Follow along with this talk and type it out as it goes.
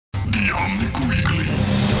The Omnic Weekly.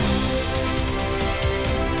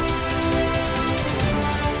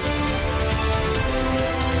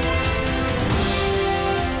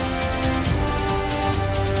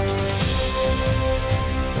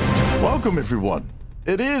 Welcome, everyone.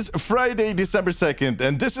 It is Friday, December 2nd,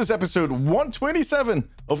 and this is episode 127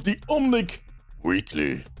 of the Omnic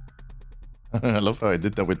Weekly. I love how I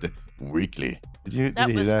did that with the weekly. Did you That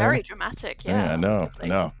hear was that? very dramatic, yeah. I know.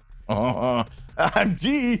 I'm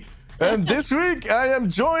G, and this week I am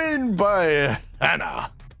joined by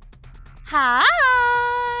Hannah.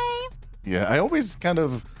 Hi! Yeah, I always kind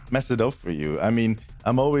of mess it up for you. I mean,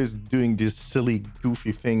 I'm always doing this silly,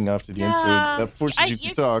 goofy thing after the intro that forces you to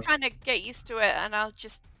You talk. just kind of get used to it, and I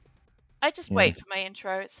just wait for my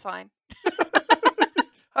intro. It's fine.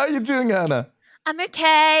 How you doing, Hannah? I'm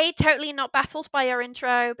okay. Totally not baffled by your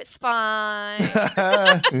intro, but it's fine.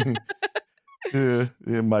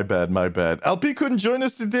 yeah, my bad. LP couldn't join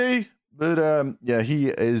us today, but yeah, he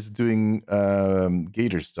is doing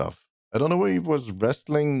gator stuff. I don't know where he was,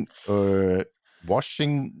 wrestling or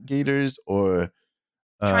washing gators or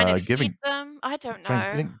Trying to giving feed them? I don't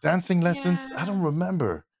know. dancing lessons. Yeah. I don't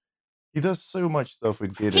remember. He does so much stuff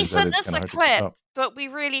with gators. He sent that us it's a hard to keep clip, up. but we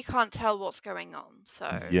really can't tell what's going on.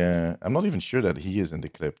 So Yeah, I'm not even sure that he is in the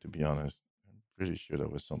clip, to be honest. I'm pretty sure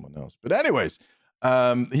that was someone else. But anyways,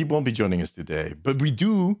 he won't be joining us today. But we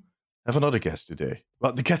do have another guest today.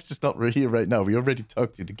 Well, the guest is not here right now. We already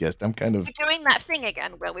talked to the guest. I'm kind of we're doing that thing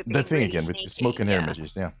again where we're being that thing really again sneaky. with the smoke and air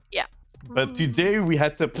measures. Yeah. Yeah. But today we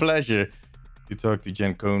had the pleasure to talk to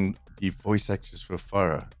Jen Cohn, the voice actress for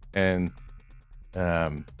Farah, and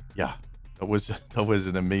yeah, that was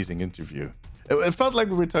an amazing interview. It felt like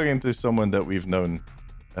we were talking to someone that we've known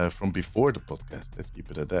from before the podcast. Let's keep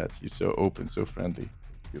it at that. She's so open, so friendly.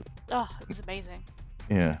 Oh, it was amazing.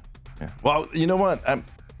 Yeah. Well, you know what?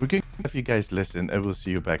 We're going to have you guys listen, and we'll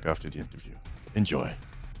see you back after the interview. Enjoy.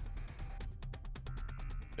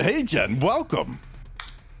 Hey, Jen, welcome.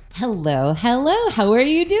 Hello. How are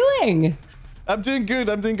you doing? I'm doing good.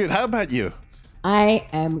 How about you? I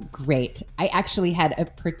am great. I actually had a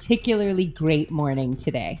particularly great morning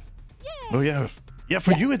today. Oh, yeah. Yeah,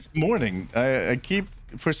 for you, it's morning.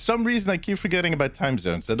 For some reason, I keep forgetting about time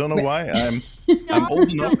zones. I don't know why. I'm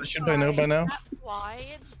old enough. Should I know by now? That's why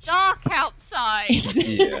it's dark outside.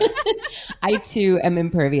 Yeah. I too am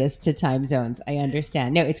impervious to time zones. I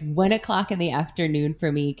understand. No, it's 1 o'clock in the afternoon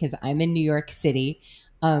for me because I'm in New York City.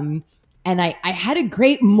 And I had a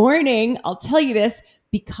great morning. I'll tell you this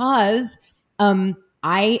because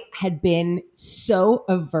I had been so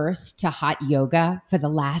averse to hot yoga for the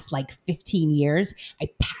last 15 years. I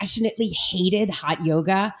passionately hated hot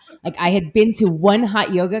yoga. I had been to one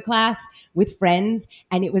hot yoga class with friends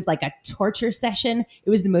and it was like a torture session. It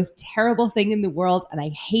was the most terrible thing in the world and I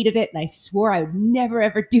hated it and I swore I would never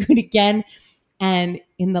ever do it again. And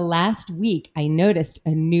in the last week, I noticed a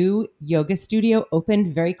new yoga studio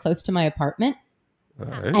opened very close to my apartment.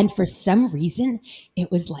 Right. And for some reason, it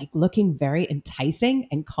was looking very enticing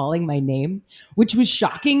and calling my name, which was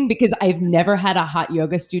shocking because I've never had a hot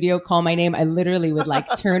yoga studio call my name. I literally would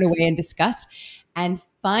turn away in disgust. And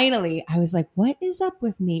finally, I was like, what is up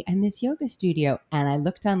with me and this yoga studio? And I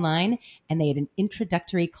looked online and they had an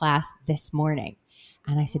introductory class this morning.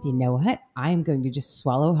 And I said, you know what? I'm going to just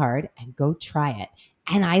swallow hard and go try it.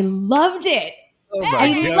 And I loved it. Oh I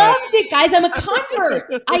loved it, guys. I'm a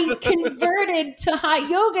convert. I converted to hot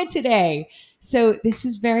yoga today. So this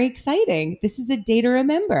is very exciting. This is a day to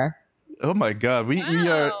remember. Oh my God. We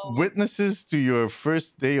are Wow. witnesses to your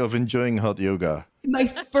first day of enjoying hot yoga. My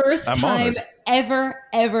first I'm time honored.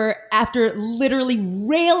 ever after literally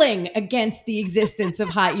railing against the existence of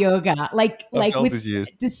hot yoga. all with these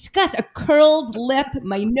years. disgust, a curled lip,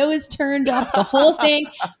 my nose turned up, the whole thing.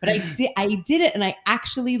 But I did it and I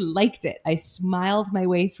actually liked it. I smiled my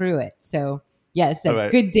way through it. So yes, All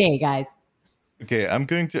right. good day, guys. Okay, I'm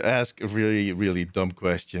going to ask a really, really dumb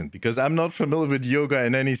question because I'm not familiar with yoga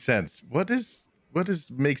in any sense. What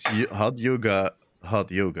makes hot yoga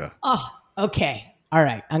hot yoga? Oh, okay. All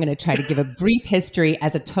right. I'm going to try to give a brief history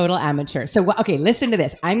as a total amateur. So, okay, listen to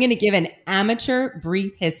this. I'm going to give an amateur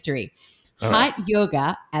brief history. Hot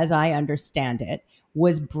yoga, as I understand it,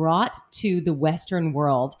 was brought to the Western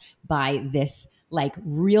world by this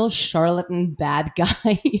real charlatan bad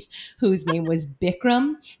guy whose name was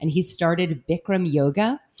Bikram, and he started Bikram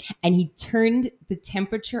Yoga, and he turned the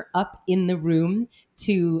temperature up in the room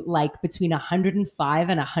to between 105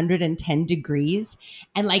 and 110 degrees,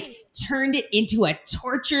 and turned it into a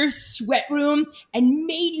torture sweat room and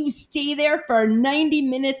made you stay there for 90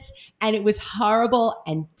 minutes. And it was horrible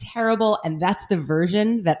and terrible. And that's the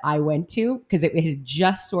version that I went to because it had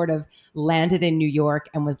just sort of landed in New York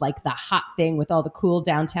and was like the hot thing with all the cool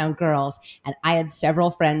downtown girls. And I had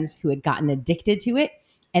several friends who had gotten addicted to it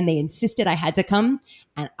and they insisted I had to come.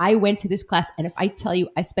 And I went to this class. And if I tell you,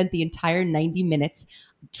 I spent the entire 90 minutes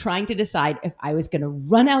trying to decide if I was going to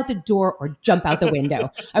run out the door or jump out the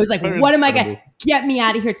window. I was like, what am I going to get me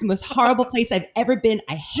out of here? It's the most horrible place I've ever been.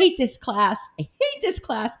 I hate this class. I hate this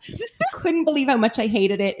class. I couldn't believe how much I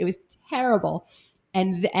hated it. It was terrible.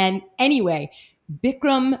 And anyway,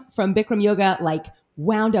 Bikram from Bikram Yoga, like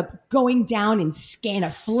wound up going down in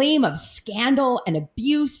a flame of scandal and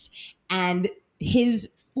abuse, and his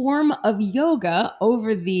form of yoga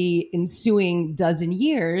over the ensuing dozen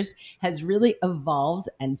years has really evolved,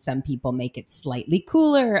 and some people make it slightly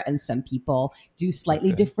cooler and some people do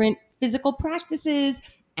slightly different physical practices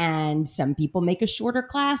and some people make a shorter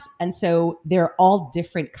class, and so they're all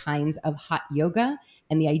different kinds of hot yoga.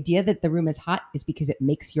 And the idea that the room is hot is because it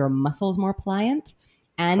makes your muscles more pliant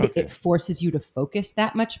and it forces you to focus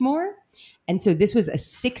that much more. And so this was a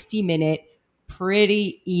 60-minute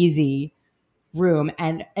pretty easy room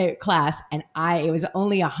and class, and it was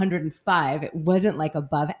only 105. It wasn't like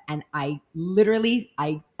above, and I literally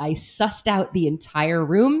I sussed out the entire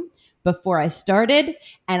room before I started,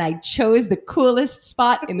 and I chose the coolest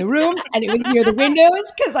spot in the room, and it was near the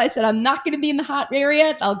windows because I said I'm not going to be in the hot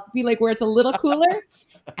area. I'll be like where it's a little cooler,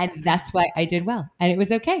 and that's why I did well, and it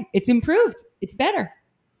was okay. It's improved. It's better.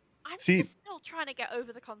 I'm just still trying to get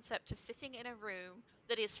over the concept of sitting in a room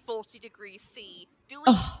that is 40 degrees C doing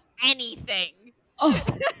anything.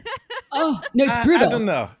 No, it's brutal. I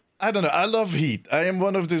don't know. I love heat. I am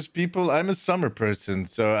one of those people. I'm a summer person.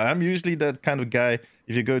 So I'm usually that kind of guy.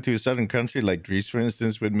 If you go to a southern country like Greece, for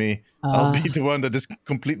instance, with me, I'll be the one that is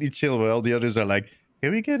completely chill while all the others are like,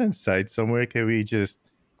 can we get inside somewhere? Can we just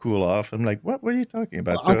cool off? I'm like, what are you talking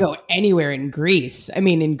about? Well, I'll go anywhere in Greece. I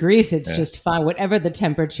mean, in Greece, it's just fine, whatever the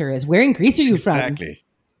temperature is. Where in Greece are you from? Exactly.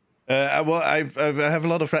 Well, I have a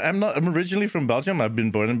lot of friends. I'm originally from Belgium. I've been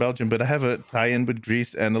born in Belgium, but I have a tie-in with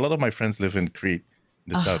Greece, and a lot of my friends live in Crete,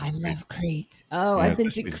 in the south. I love Crete. I've been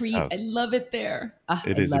to Crete. I love it there.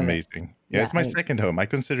 It is amazing. Yeah, it's my second home. I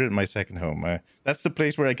consider it my second home. That's the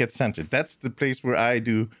place where I get centered. That's the place where I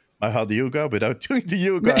do my hot yoga without doing the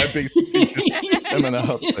yoga. I basically just am in a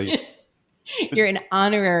hot place. You're an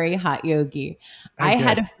honorary hot yogi. I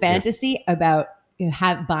had a fantasy about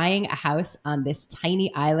buying a house on this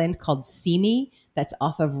tiny island called Simi that's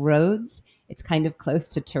off of Rhodes. It's kind of close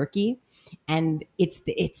to Turkey, and it's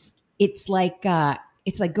like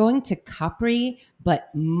going to Capri, but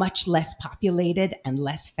much less populated and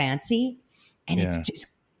less fancy, and it's just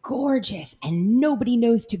gorgeous, and nobody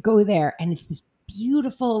knows to go there, and it's this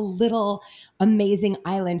beautiful little amazing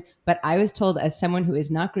island. But I was told, as someone who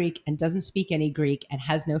is not Greek and doesn't speak any Greek and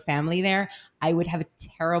has no family there, I would have a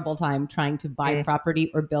terrible time trying to buy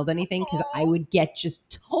property or build anything because I would get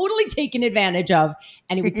just totally taken advantage of,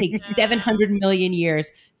 and it would take 700 million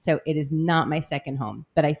years. So it is not my second home,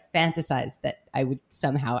 but I fantasize that I would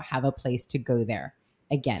somehow have a place to go there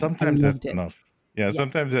again. Sometimes that's enough. Yeah,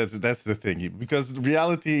 sometimes that's the thing, because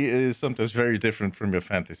reality is sometimes very different from your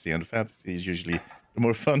fantasy, and the fantasy is usually the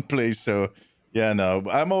more fun place. So,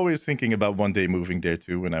 I'm always thinking about one day moving there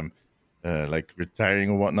too when I'm like retiring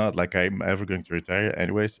or whatnot. Like I'm ever going to retire,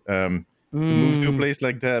 anyways. Move to a place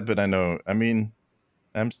like that, but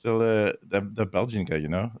I'm still the Belgian guy, you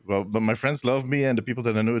know. Well, but my friends love me, and the people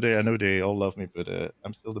that I know they all love me, but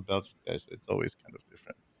I'm still the Belgian guy, so it's always kind of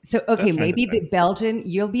different. So, okay, maybe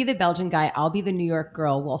you'll be the Belgian guy. I'll be the New York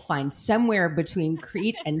girl. We'll find somewhere between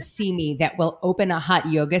Crete and Simi that will open a hot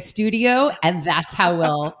yoga studio, and that's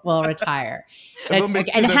how we'll retire. And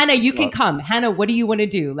Hannah, you can come. Hannah, what do you want to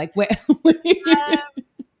do? Like, what?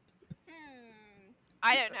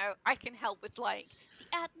 I don't know. I can help with like the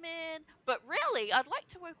admin, but really, I'd like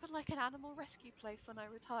to open like an animal rescue place when I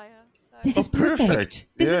retire. So. This is perfect.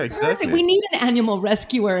 This is perfect. Exactly. We need an animal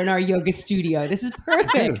rescuer in our yoga studio. This is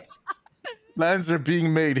perfect. Plans are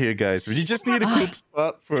being made here, guys. We just need a cool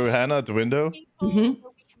spot for Hannah at the window. Where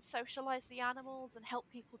we can socialize the animals and help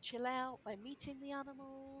people chill out by meeting the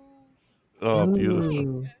animals. Oh,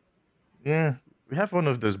 beautiful. Yeah, we have one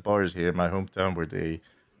of those bars here in my hometown where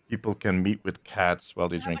people can meet with cats while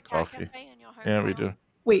they drink coffee. Yeah, we do.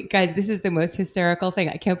 Wait, guys, this is the most hysterical thing.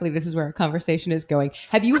 I can't believe this is where our conversation is going.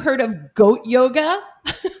 Have you heard of goat yoga?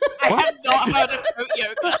 I have not heard of goat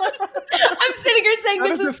yoga. I'm sitting here saying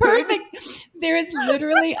this is perfect. There is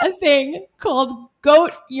literally a thing called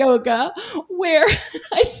goat yoga where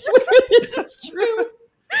I swear this is true.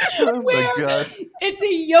 Oh my where God. it's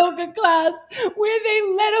a yoga class where they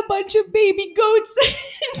let a bunch of baby goats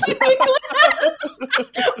into the class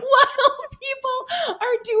while people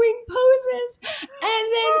are doing poses, and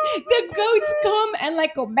then the goats come and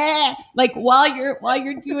like go bah, like while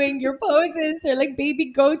you're doing your poses, they're like baby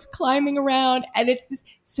goats climbing around, and it's this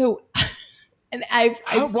so. And I've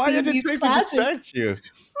Why seen did it these take me to classes. send you?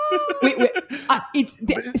 Wait.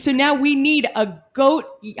 So now we need a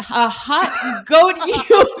hot goat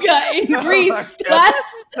yoga in Oh Greece my God. class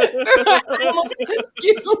for animal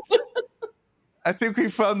rescue. I think we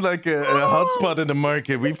found like a hotspot in the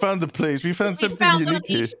market. We found the place. We found We something found our unique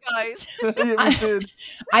here. niche, guys. Yeah, we did.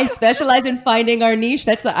 I specialize in finding our niche.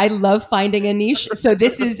 I love finding a niche. So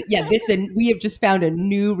and we have just found a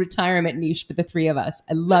new retirement niche for the three of us.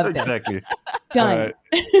 I love this. Exactly. Done. All right.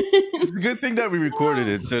 It's a good thing that we recorded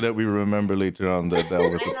it so that we remember later on that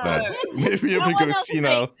was the plan. Maybe if No we one go else see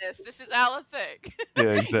now. made this. This is our thing. Yeah,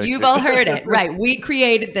 exactly. You've all heard it, right? We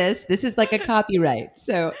created this. This is like a copyright.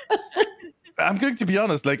 So I'm going to be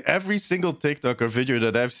honest, like every single TikTok or video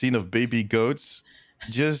that I've seen of baby goats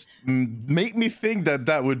just make me think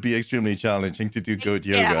that would be extremely challenging to do goat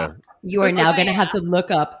yoga. Yeah. you are now going to have to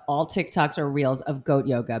look up all TikToks or reels of goat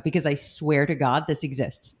yoga because I swear to God, this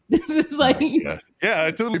exists. This is like, Yeah,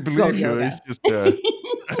 I totally Goat believe you. yoga. It's just,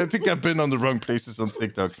 I think I've been on the wrong places on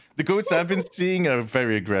TikTok. The goats I've been seeing are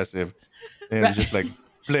very aggressive. They're Right. just like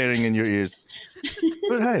blaring in your ears.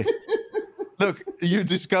 But hey, look, you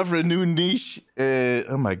discover a new niche.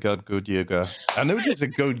 Oh my God, goat yoga. I know there's a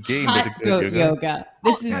goat game, but hot goat yoga.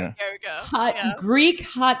 This is Yeah. Yoga. hot Yeah. Greek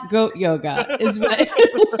hot goat yoga is what.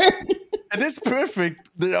 And it's perfect.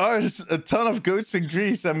 There are a ton of goats in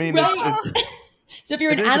Greece. I mean, it's, So if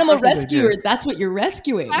you're It an is a animal perfect rescuer, idea. that's what you're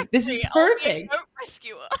rescuing. This is Actually, I'll be a perfect. goat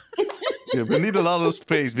rescuer. yeah, we need a lot of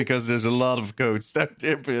space because there's a lot of goats out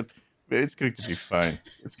there, but it's going to be fine.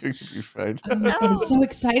 It's going to be fine. Oh my God, I'm so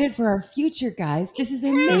excited for our future, guys. This is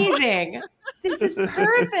amazing. This is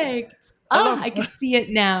perfect. I can see it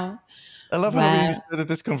now. I love how Wow. we started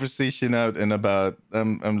this conversation out in about,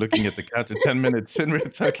 I'm looking at the counter, 10 minutes, and we're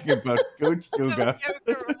talking about goat yoga,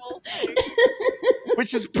 Yoga of all things.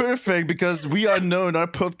 which is perfect because we are known, our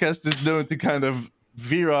podcast is known to kind of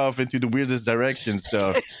veer off into the weirdest directions.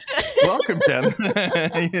 So welcome, Jen.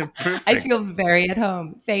 Yeah, perfect. I feel very at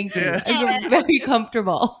home. Thank you. Yeah. I feel very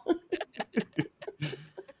comfortable.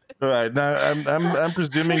 All right, now I'm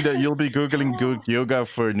presuming that you'll be Googling goat yoga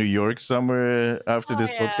for New York somewhere after Oh,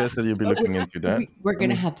 this yeah. podcast, that you'll be looking into that. We're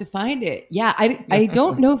going to have to find it. Yeah, I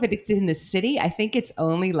don't know if it's in the city. I think it's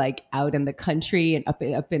only like out in the country and up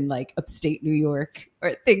in like upstate New York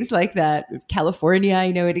or things like that. California,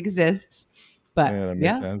 I know it exists. But Yeah, that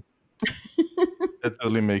makes sense. That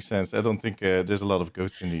totally makes sense. I don't think there's a lot of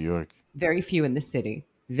goats in New York. very few in the city.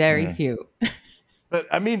 Very Yeah. few. But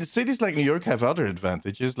I mean, cities like New York have other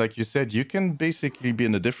advantages. Like you said, you can basically be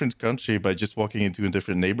in a different country by just walking into a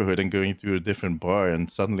different neighborhood and going to a different bar, and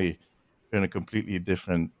suddenly you're in a completely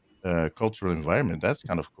different cultural environment. That's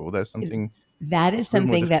kind of cool. That's something. That is It's way more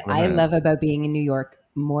something that difficult I than love about being in New York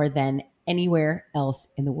more than anywhere else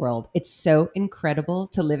in the world. It's so incredible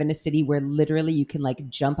to live in a city where literally you can like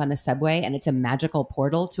jump on a subway and it's a magical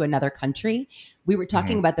portal to another country. We were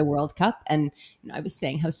talking about the World Cup, and I was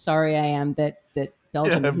saying how sorry I am that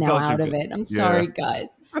Belgium is now Belgium. out of it. I'm Yeah. sorry,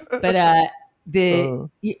 guys. But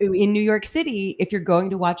in New York City, if you're going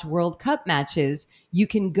to watch World Cup matches, you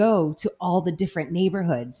can go to all the different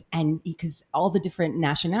neighborhoods, and because all the different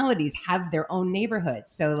nationalities have their own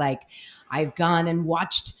neighborhoods. So like I've gone and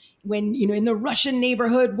watched when, in the Russian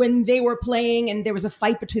neighborhood when they were playing and there was a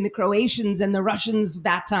fight between the Croatians and the Russians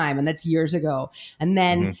that time, and that's years ago. And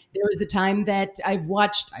then there was the time that I've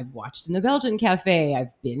watched in the Belgian cafe.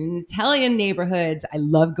 I've been in Italian neighborhoods. I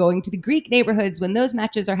love going to the Greek neighborhoods when those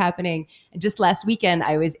matches are happening. And just last weekend,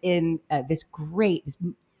 I was in this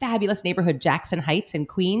fabulous neighborhood, Jackson Heights in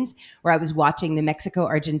Queens, where I was watching the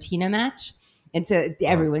Mexico-Argentina match. And so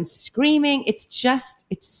everyone's screaming. It's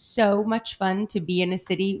so much fun to be in a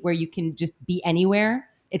city where you can just be anywhere.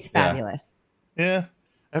 It's fabulous. Yeah,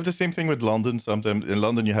 I have the same thing with London. Sometimes in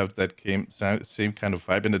London you have that same kind of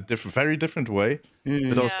vibe in a very different way,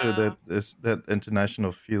 but also that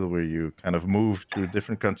international feel where you kind of move through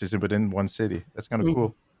different countries within one city. That's kind of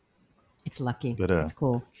cool. It's lucky. But, it's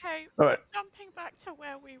cool. Okay, All right. jumping back to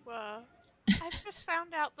where we were. I've just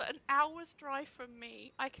found out that an hour's drive from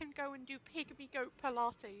me, I can go and do pygmy goat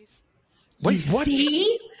Pilates. Wait, what?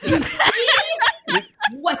 See? You see?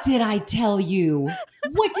 What did I tell you?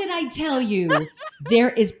 What did I tell you? There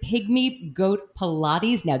is pygmy goat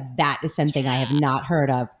Pilates. Now that is something I have not heard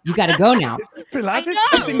of. You got to go now. Pilates? I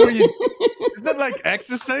know. Something where you Is that like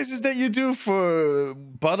exercises that you do for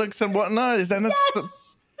buttocks and whatnot? Is that not?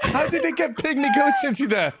 Yes. How did they get pygmy goats into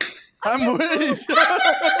that? I'm worried.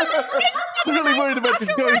 I'm really worried about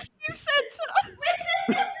this ghost. You center.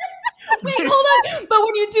 Wait, hold on. But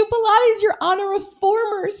when you do Pilates, you're on a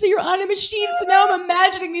reformer, so you're on a machine. So now I'm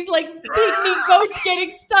imagining these like pygmy goats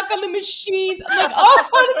getting stuck on the machines. I'm like, oh,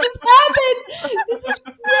 how does this happen? This is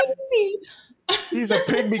crazy. These are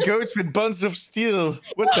pygmy goats with buns of steel.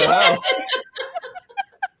 What the hell?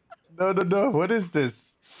 No. What is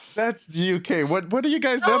this? That's the UK. What are you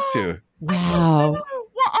guys up to? Wow. What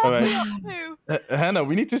are All we right. up to? Hannah,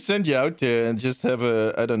 we need to send you out there and just have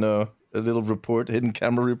a little report, hidden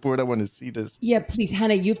camera report. I want to see this. Yeah, please,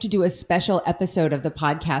 Hannah, you have to do a special episode of the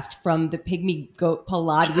podcast from the pygmy goat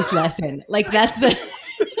Pilates lesson. Like that's the.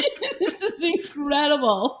 This is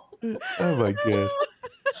incredible. Oh my god.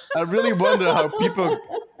 I really wonder how people.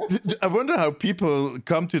 I wonder how people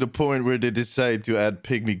come to the point where they decide to add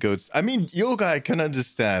pygmy goats. I mean, yoga, I can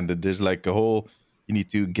understand that there's like a whole. You need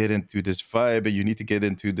to get into this vibe, and you need to get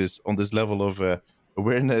into this on this level of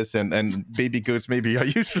awareness, and baby goats maybe are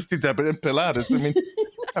useful to that. But in Pilates, I mean,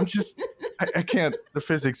 I can't. The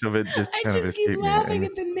physics of it just I kind of just keep escape me. laughing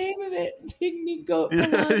at the name of it. Pygmy goat Yeah,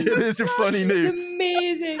 Pilates. it is a funny It's name.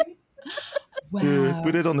 amazing. Wow. Yeah,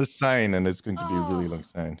 put it on the sign, and it's going to be a really long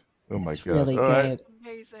sign. Oh my It's god! really All right. good.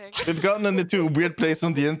 Amazing. We've gotten into a weird place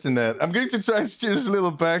on the internet. I'm going to try and steer us a little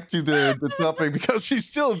back to the topic because we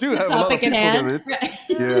still do have a lot of Topic people at that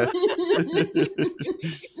hand. Yeah.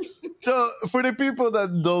 So for the people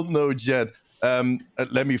that don't know Jet,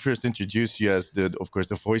 let me first introduce you as of course,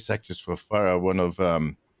 the voice actress for Farah, one of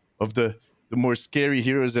the more scary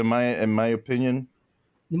heroes in my opinion.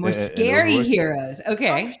 The more in scary Overwatch. heroes.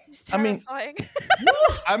 Okay. Oh, she's I mean- terrifying.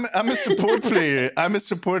 I'm a support player. I'm a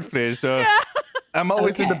support player, so Yeah. I'm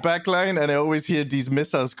always in the Okay. back line, and I always hear these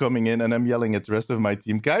missiles coming in, and I'm yelling at the rest of my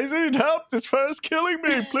team, "Guys, I need help! This fire's killing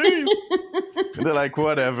me, please!" And they're like,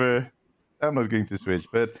 "Whatever." I'm not going to switch,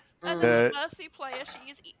 but And as a Mercy player,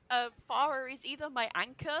 Farah is either my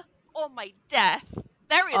anchor or my death.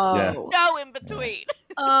 There is Yeah. no in between.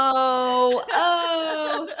 Oh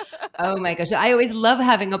my gosh. I always love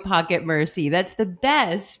having a pocket Mercy. That's the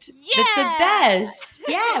best. That's the Yeah. best.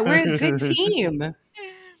 Yeah, we're a good team.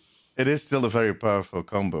 it is still a very powerful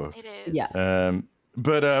combo. It is. Yeah.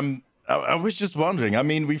 But I was just wondering. I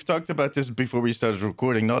mean, we've talked about this before we started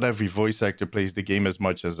recording. Not every voice actor plays the game as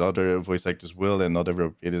much as other voice actors will, and not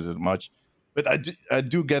every it is as much. But I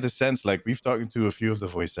do get a sense. Like we've talked to a few of the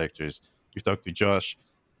voice actors. We've talked to Josh,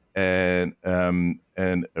 and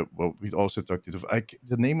well, we also talked to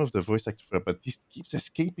the name of the voice actor for Baptiste keeps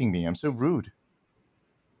escaping me. I'm so rude.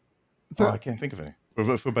 I can't think of it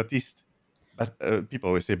for Baptiste. But people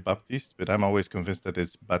always say Baptiste, but I'm always convinced that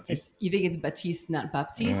it's Baptiste. You think it's Baptiste, not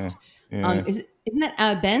Baptiste? Yeah. Isn't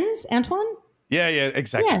that Benz, Antoine? Yeah,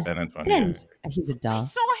 exactly. Yes, Ben Antoine, Benz. He's a I doll.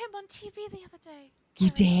 saw him on TV the other day. You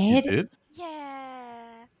yeah. did? You did?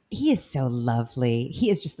 Yeah. He is so lovely. He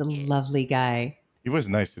is just a lovely guy. He was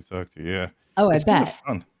nice to talk to. Yeah. Oh, I It's kind of bet.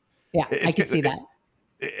 fun. Yeah, I It's could see that.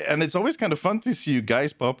 And it's always kind of fun to see you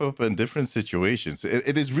guys pop up in different situations.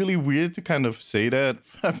 It is really weird to kind of say that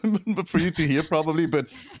for you to hear, probably, but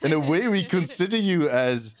in a way, we consider you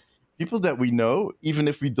as people that we know, even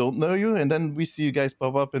if we don't know you. And then we see you guys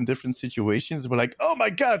pop up in different situations. We're like, oh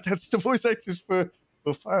my God, that's the voice actors for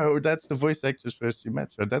Farah, or that's the voice actors for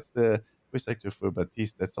Symmetra, that's the voice actor for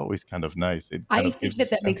Baptiste. That's always kind of nice. It kind I of think gives that a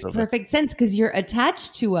that sense makes of it. perfect sense because you're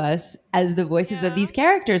attached to us as the voices of Yeah. these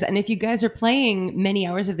characters. And if you guys are playing many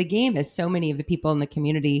hours of the game, as so many of the people in the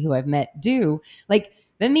community who I've met do, like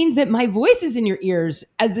that means that my voice is in your ears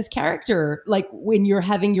as this character, like when you're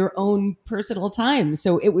having your own personal time.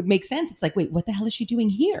 So it would make sense. It's like, wait, what the hell is she doing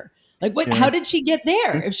here? Like, what? Yeah. How did she get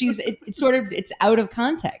there? If she's, it's out of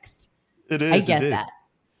context. It is. I get it is. that.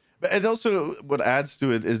 But it also, what adds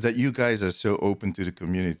to it is that you guys are so open to the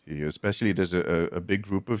community. Especially, there's a big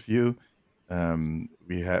group of you.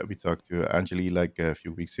 We talked to Anjali like a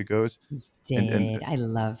few weeks ago. Did I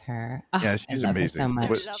love her? Oh, Yeah, she's I love amazing. her so So much.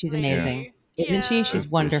 lovely. She's amazing. Yeah. Isn't she? She's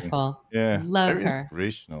Inspirational. wonderful. Yeah, Love very her.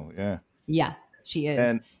 inspirational. Yeah, Yeah, she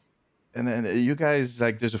is. and then you guys,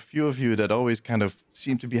 like, there's a few of you that always kind of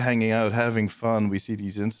seem to be hanging out, having fun. We see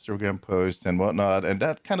these Instagram posts and whatnot, and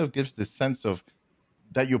that kind of gives the sense of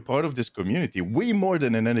that you're part of this community way more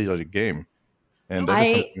than in any other game. And that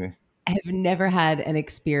is I something. have never had an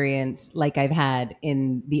experience like I've had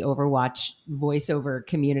in the Overwatch voiceover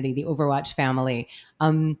community, the Overwatch family.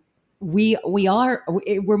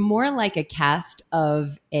 we're more like a cast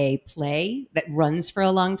of a play that runs for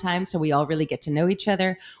a long time, so we all really get to know each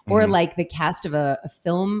other, or Mhm. like the cast of a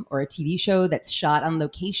film or a TV show that's shot on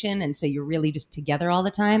location, and so you're really just together all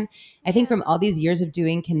the time. I think from all these years of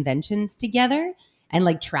doing conventions together and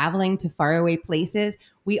like traveling to faraway places,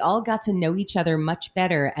 we all got to know each other much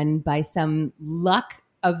better, and by some luck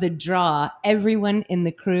of the draw, everyone in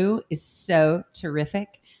the crew is so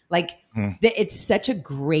terrific. Like Mhm. it's such a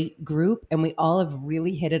great group, and we all have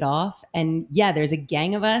really hit it off. And yeah, there's a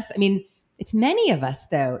gang of us. I mean, it's many of us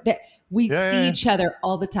though that we Yeah, see yeah, each other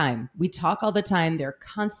all the time. We talk all the time. There are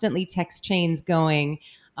constantly text chains going.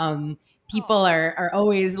 People Aw. are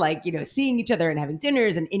always like, seeing each other and having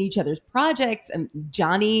dinners and in each other's projects. And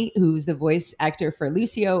Johnny, who's the voice actor for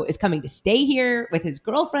Lucio, is coming to stay here with his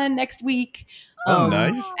girlfriend next week. Oh,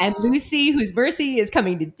 nice. And Lucy, who's Mercy, is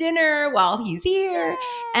coming to dinner while he's here.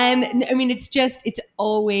 And I mean, it's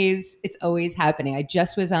always happening. I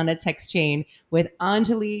just was on a text chain with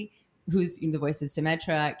Anjali, who's the voice of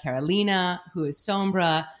Symmetra, Carolina, who is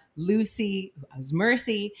Sombra, Lucy, who's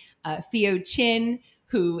Mercy, Theo Chin,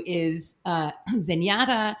 who is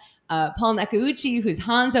Zenyatta, Paul Nakauchi, who's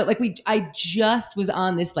Hanzo. I just was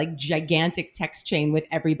on this like gigantic text chain with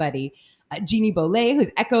everybody. Jeannie Bollet, who's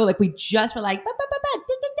Echo. Like we just were like, ba, ba, ba, ba,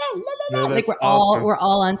 da, da, da, la, la, la. Yeah, Like that's awesome. we're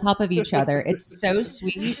all on top of each other. It's so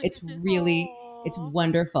sweet. It's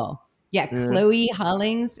wonderful. Yeah, Yeah. Chloe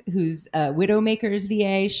Hollings, who's Widowmaker's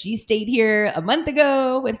VA, she stayed here a month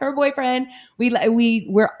ago with her boyfriend.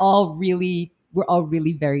 We're all really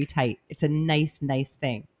very tight. It's a nice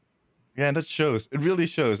thing. Yeah, and that shows. It really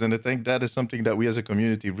shows, and I think that is something that we as a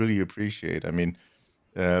community really appreciate. I mean,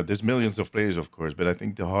 there's millions of players, of course, but I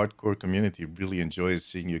think the hardcore community really enjoys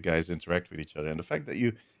seeing you guys interact with each other, and the fact that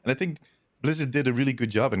and I think Blizzard did a really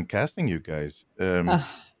good job in casting you guys.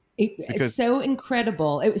 It's Because- so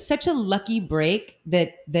incredible. It was such a lucky break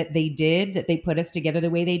that they put us together the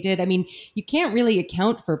way they did. I mean, you can't really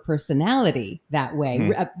account for personality that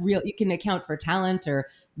way. You can account for talent or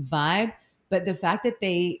vibe, but the fact that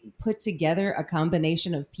they put together a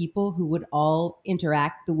combination of people who would all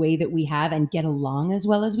interact the way that we have and get along as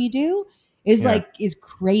well as we do is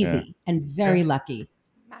crazy and very lucky.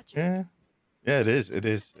 Magic. Yeah, it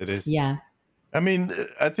is. Yeah. I mean,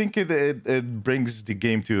 I think it brings the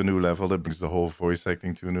game to a new level. It brings the whole voice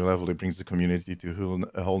acting to a new level. It brings the community to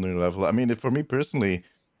a whole new level. I mean, for me personally,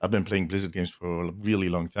 I've been playing Blizzard games for a really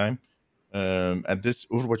long time. And this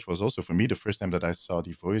Overwatch was also, for me, the first time that I saw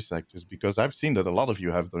the voice actors, because I've seen that a lot of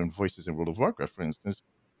you have done voices in World of Warcraft, for instance.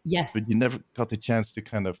 Yes. But you never got the chance to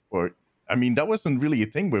that wasn't really a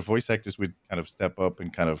thing where voice actors would kind of step up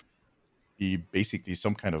and kind of be basically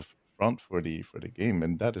some kind of front for the game,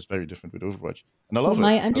 and that is very different with Overwatch. And I love it.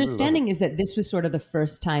 My understanding is that this was sort of the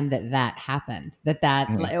first time that happened. That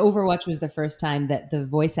Overwatch was the first time that the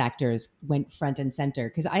voice actors went front and center.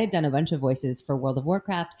 Because I had done a bunch of voices for World of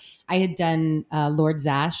Warcraft. I had done Lord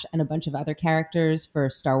Zash and a bunch of other characters for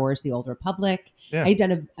Star Wars: The Old Republic. Yeah. I had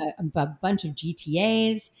done a bunch of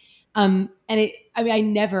GTAs. I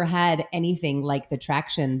never had anything like the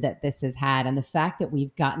traction that this has had, and the fact that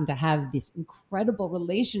we've gotten to have this incredible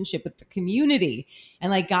relationship with the community,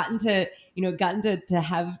 and like gotten to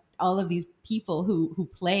have all of these people who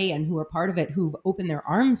play and who are part of it, who've opened their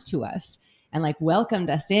arms to us and like welcomed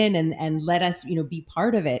us in and let us, be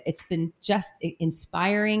part of it. It's been just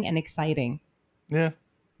inspiring and exciting. Yeah,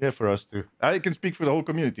 for us too. I can speak for the whole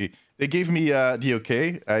community. They gave me the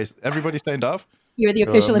okay. Everybody signed off. You're the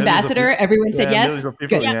official ambassador. Everyone said yes.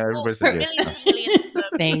 Good. Yeah, everybody said yes. Millions of them.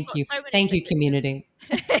 Thank you. So many Thank you, signatures. community.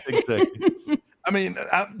 Exactly. I mean,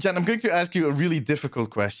 Jen, I'm going to ask you a really difficult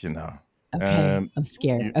question now. Okay. I'm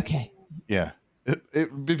scared. Okay. Yeah.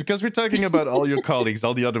 Because we're talking about all your colleagues,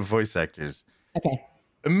 all the other voice actors. Okay.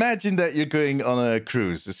 Imagine that you're going on a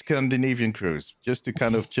cruise, a Scandinavian cruise, just to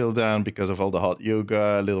kind of chill down because of all the hot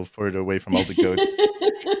yoga, a little further away from all the goats.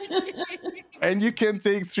 And you can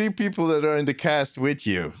take 3 people that are in the cast with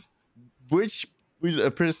you. Which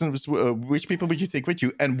people would you take with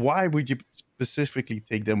you, and why would you specifically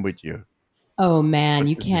take them with you? Oh man,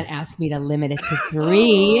 you can't ask me to limit it to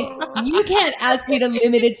 3. You can't ask me to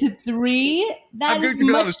limit it to 3. That is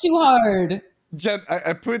much too hard. Jen,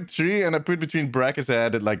 I put 3 and I put between brackets. I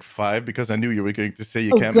added like 5 because I knew you were going to say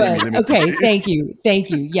you can't good. limit. Okay, thank you.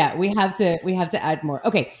 Yeah, we have to add more.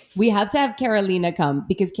 Okay, we have to have Carolina come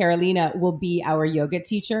because Carolina will be our yoga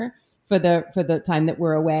teacher for the time that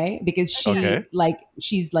we're away, because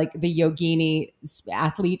she's like the yogini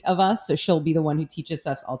athlete of us, so she'll be the one who teaches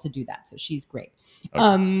us all to do that. So she's great.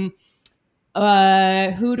 Okay.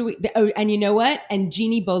 Who do we? Oh, and you know what? And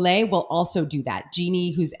Jeannie Bollet will also do that.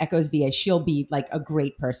 Jeannie, who's Echo's VA, she'll be like a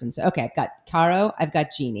great person. So okay, I've got Caro, I've got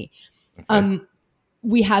Jeannie. Okay.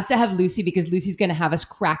 We have to have Lucy because Lucy's going to have us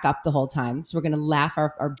crack up the whole time. So we're going to laugh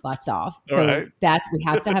our butts off. So Right. we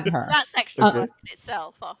have to have her. That's extra Okay. in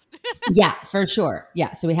itself. Yeah, for sure.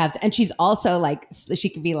 Yeah. So we have to, and she's also like, she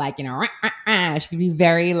could be like, she could be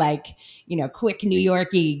very like, quick New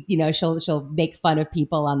Yorky, she'll make fun of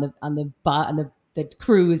people on the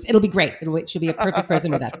cruise. It'll be great. She'll be a perfect person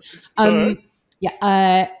with us. All right.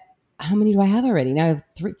 Yeah. How many do I have already? Now I have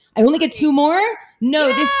 3. I only get 2 more? No,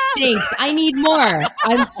 this stinks. I need more.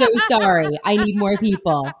 I'm so sorry. I need more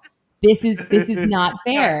people. This is not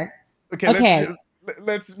fair. Okay.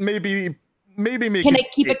 Let's maybe make Can I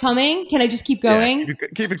keep it coming? Can I just keep going? Yeah, keep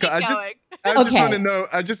it Keep going. going. I just Okay. want to know.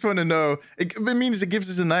 I just want to know. It means it gives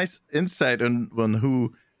us a nice insight on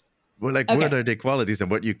who, what are their qualities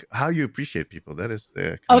and how you appreciate people. That is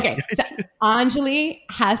Okay, so Anjali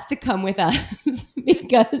has to come with us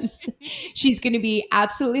because she's going to be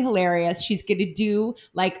absolutely hilarious. She's going to do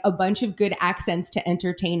like a bunch of good accents to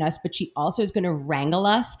entertain us, but she also is going to wrangle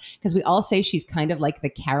us because we all say she's kind of like the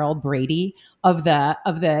Carol Brady of the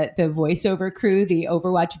voiceover crew, the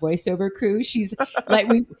Overwatch voiceover crew. She's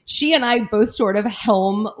like she and I both sort of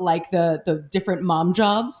helm like the different mom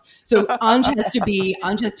jobs. So Anj has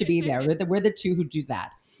to be there. We're the two who do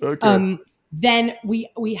that. Okay. Then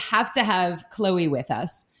we have to have Chloe with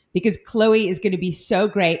us because Chloe is going to be so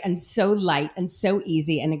great and so light and so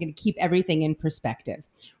easy and going to keep everything in perspective.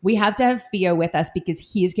 We have to have Theo with us because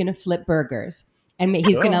he is going to flip burgers. And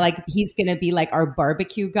he's gonna be like our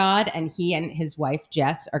barbecue god, and he and his wife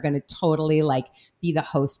Jess are gonna totally like be the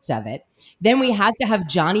hosts of it. Then we have to have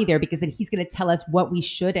Johnny there because then he's gonna tell us what we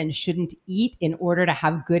should and shouldn't eat in order to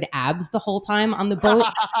have good abs the whole time on the boat,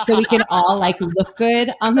 so we can all like look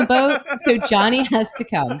good on the boat. So Johnny has to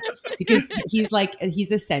come because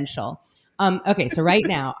he's essential. Okay, so right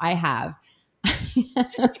now I have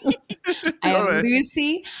Right.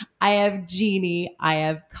 Lucy, I have Jeannie, I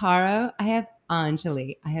have Caro, I have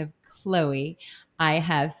Anjali, I have Chloe, I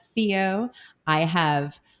have Theo, I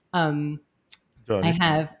have Johnny.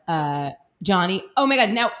 Johnny. Oh my God.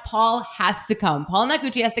 Now Paul has to come. Paul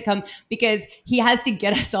Naguchi has to come because he has to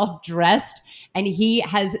get us all dressed, and he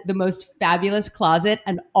has the most fabulous closet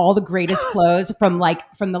and all the greatest clothes from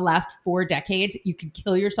the last 4 decades. You could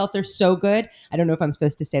kill yourself. They're so good. I don't know if I'm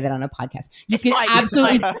supposed to say that on a podcast. You It's can fine,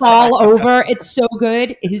 absolutely it's fine. fall over. It's so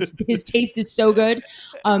good. His taste is so good.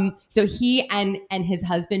 So he and his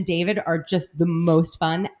husband David are just the most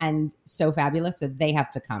fun and so fabulous. So they have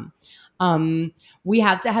to come. We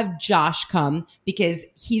have to have Josh come because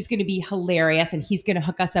he's going to be hilarious and he's going to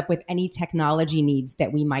hook us up with any technology needs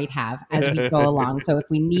that we might have as we go along. So if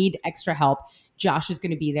we need extra help, Josh is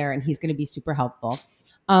going to be there and he's going to be super helpful.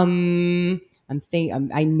 I know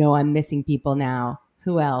I'm missing people now.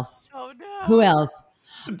 Who else? Oh no. Who else?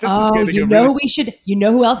 This is getting a really-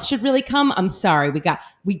 who else should really come? I'm sorry. We got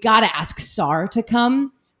to ask Sar to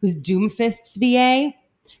come, who's Doomfist's VA.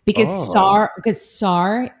 Because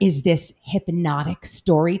Sar is this hypnotic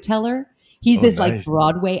storyteller. He's this nice. like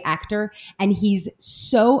Broadway actor, and he's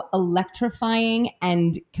so electrifying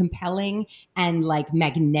and compelling and like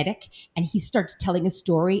magnetic. And he starts telling a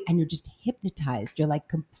story, and you're just hypnotized. You're like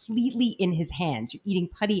completely in his hands. You're eating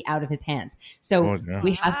putty out of his hands. So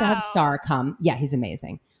we have to have Wow. Sar come. Yeah, he's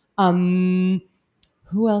amazing.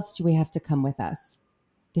 Who else do we have to come with us?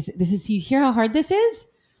 This is. You hear how hard this is?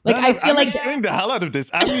 Like I feel I'm like enjoying the hell out of this.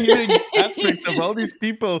 I'm hearing aspects of all these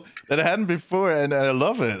people that I hadn't before, and I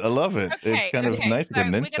love it. I love it. It's kind of nice to get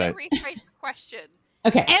an We're insight. going to rephrase the question.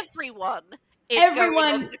 okay. Everyone is going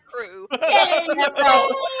on the crew.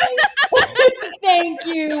 Thank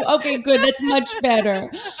you. Okay, good. That's much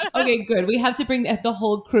better. Okay, good. We have to bring the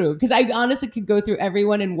whole crew because I honestly could go through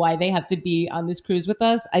everyone and why they have to be on this cruise with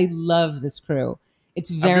us. I love this crew. It's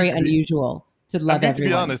very unusual to love everyone. To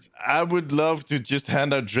be honest, I would love to just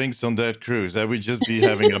hand out drinks on that cruise. I would just be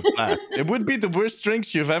having a blast. It would be the worst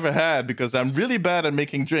drinks you've ever had because I'm really bad at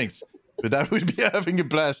making drinks. But I would be having a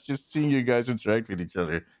blast just seeing you guys interact with each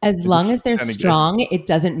other. As long as they're strong, it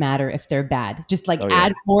doesn't matter if they're bad. Just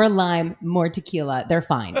add more lime, more tequila. They're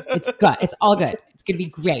fine. It's good. It's all good. It's going to be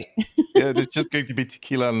great. Yeah, it's just going to be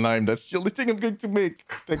tequila and lime. That's the only thing I'm going to make.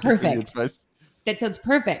 Thank you for the advice. That sounds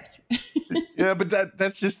perfect. Yeah, but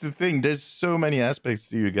that's just the thing. There's so many aspects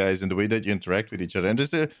to you guys and the way that you interact with each other. And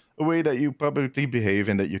there's a way that you publicly behave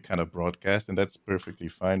and that you kind of broadcast, and that's perfectly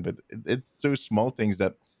fine. But it's so small things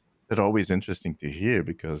that are always interesting to hear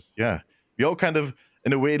because, yeah, we all kind of,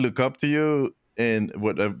 in a way, look up to you in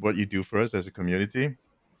what you do for us as a community.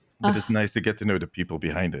 But it's nice to get to know the people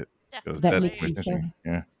behind it. because That that's makes Definitely. me most so. interesting.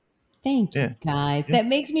 Yeah, Thank you, yeah, guys. yeah. That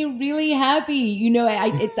makes me really happy. You know,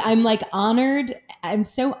 I'm like honored. I'm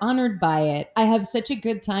so honored by it. I have such a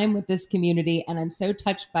good time with this community, and I'm so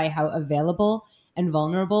touched by how available and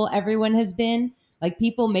vulnerable everyone has been. Like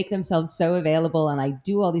people make themselves so available, and I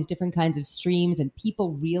do all these different kinds of streams, and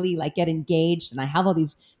people really like get engaged, and I have all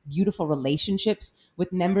these beautiful relationships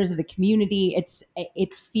with members of the community.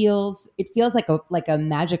 It feels like a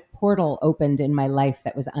magic portal opened in my life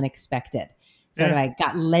that was unexpected. Sort of, Yeah. I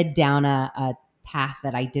got led down a path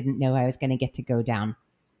that I didn't know I was going to get to go down.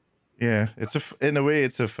 Yeah, in a way,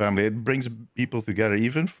 it's a family. It brings people together,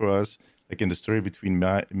 even for us. Like in the story between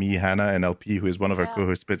me, Hannah, and LP, who is one of our Yeah.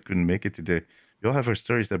 co-hosts but couldn't make it today. We all have our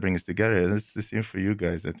stories that bring us together, and it's the same for you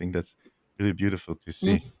guys. I think that's really beautiful to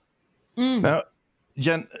see. Mm. Now,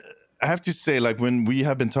 Jen, I have to say, like when we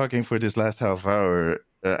have been talking for this last half hour,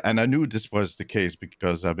 and I knew this was the case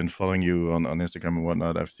because I've been following you on Instagram and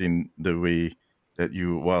whatnot. I've seen the way that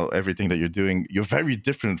everything that you're doing, you're very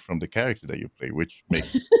different from the character that you play, which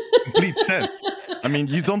makes complete sense. I mean,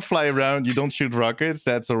 you don't fly around, you don't shoot rockets.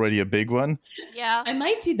 That's already a big one. Yeah. I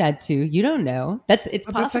might do that too. You don't know. It's But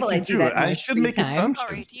that's possible I actually do true. that in I my should free make time.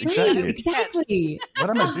 Sorry, assumptions. do you know that Right, makes sense? exactly. What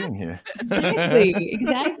am I doing here?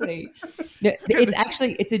 Exactly. No,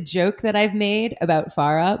 it's a joke that I've made about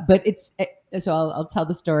Farah, but so I'll tell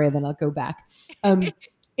the story and then I'll go back.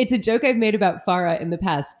 It's a joke I've made about Farah in the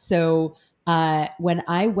past. So when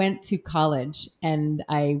I went to college and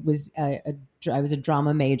I was a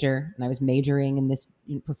drama major and I was majoring in this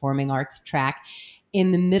performing arts track.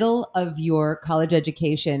 In the middle of your college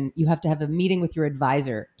education, you have to have a meeting with your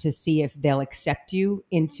advisor to see if they'll accept you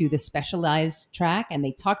into the specialized track. And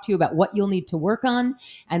they talk to you about what you'll need to work on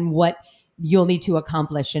and what you'll need to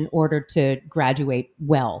accomplish in order to graduate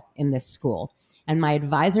well in this school. And my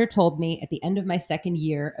advisor told me at the end of my second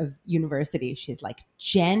year of university, she's like,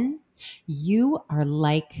 Jen, you are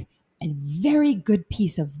like a very good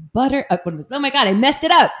piece of butter. Oh my God, I messed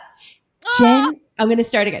it up. Jen, I'm going to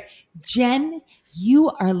start again. Jen, you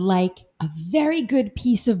are like a very good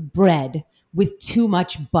piece of bread with too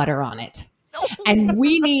much butter on it. And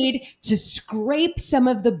we need to scrape some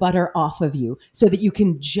of the butter off of you so that you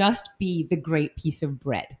can just be the great piece of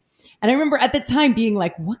bread. And I remember at the time being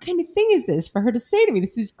like, what kind of thing is this for her to say to me?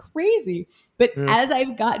 This is crazy. But as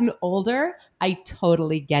I've gotten older, I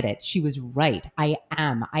totally get it. She was right. I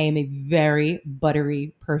am a very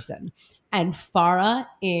buttery person. And Farah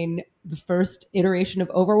in the first iteration of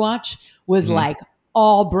Overwatch was like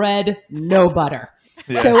all bread, no butter.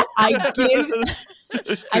 Yeah. So I give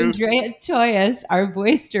Andrea Toyas, our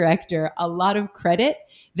voice director, a lot of credit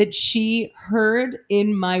that she heard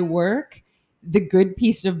in my work the good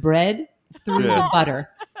piece of bread through the butter.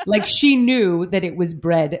 Like she knew that it was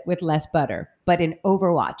bread with less butter. But in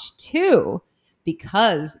Overwatch 2,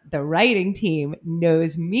 because the writing team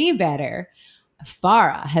knows me better,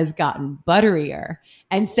 Farah has gotten butterier.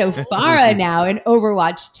 And so Farah now in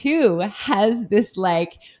Overwatch 2 has this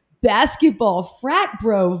like basketball frat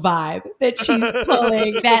bro vibe that she's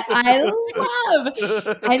pulling that I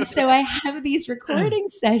love. And so I have these recording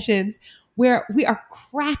sessions where we are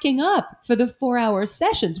cracking up for the 4-hour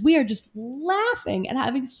sessions. We are just laughing and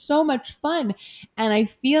having so much fun. And I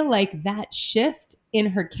feel like that shift in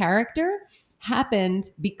her character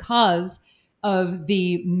happened because of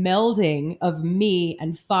the melding of me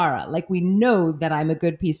and Farah. Like we know that I'm a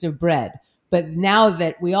good piece of bread, but now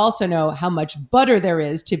that we also know how much butter there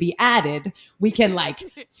is to be added, we can like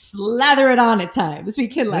slather it on at times. We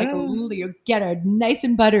can like get her nice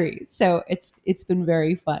and buttery. So it's been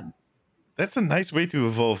very fun. That's a nice way to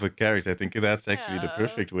evolve a character. I think that's actually the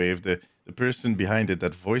perfect way. If the person behind it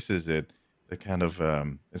that voices it, that kind of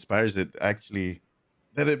inspires it, actually,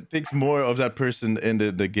 that it takes more of that person in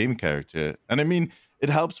the game character. And I mean, it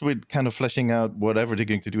helps with kind of fleshing out whatever they're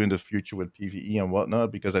going to do in the future with PvE and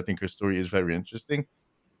whatnot, because I think her story is very interesting.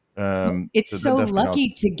 It's so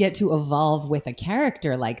lucky to get to evolve with a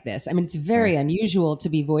character like this. I mean, it's very unusual to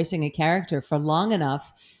be voicing a character for long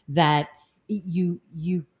enough that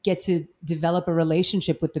you get to develop a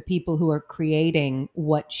relationship with the people who are creating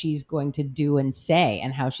what she's going to do and say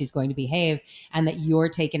and how she's going to behave, and that you're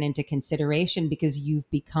taken into consideration because you've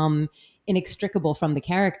become inextricable from the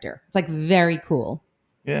character. It's like very cool.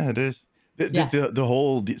 Yeah, it is. The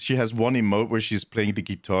whole, she has one emote where she's playing the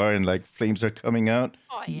guitar and like flames are coming out.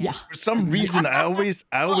 Oh, yeah. For some reason, I always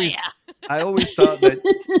thought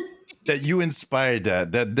that you inspired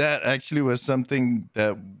that actually was something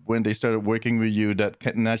that when they started working with you,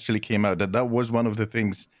 that naturally came out. That was one of the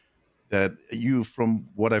things that you, from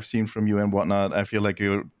what I've seen from you and whatnot, I feel like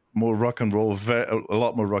you're more rock and roll, a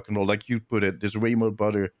lot more rock and roll. Like you put it, there's way more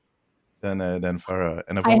butter than Farah.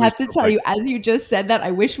 And I've I always have to felt tell like, you, as you just said that,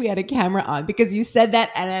 I wish we had a camera on because you said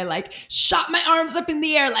that and I like shot my arms up in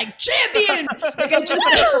the air like champion. Like I just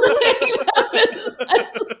I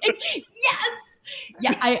was like, yes.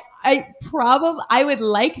 Yeah, I would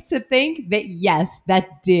like to think that yes,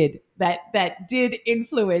 that did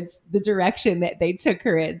influence the direction that they took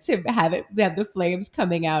her in to have the flames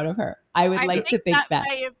coming out of her. I would like to think that.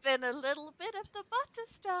 may have been a little bit of the butter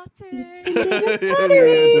starting. It's a little Yeah,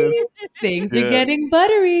 buttery. Things are Yeah. getting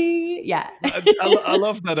buttery. Yeah. I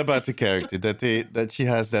love that about the character that she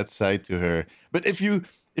has that side to her. But if you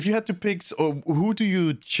had to pick, or who do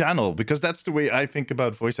you channel? Because that's the way I think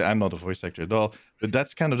about voice. I'm not a voice actor at all, but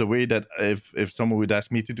that's kind of the way that if someone would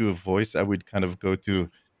ask me to do a voice, I would kind of go to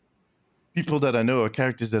people that I know or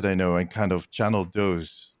characters that I know and kind of channel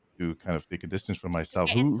those to kind of take a distance from myself.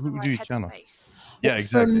 Get into the Who right do you channel? headspace. Yeah,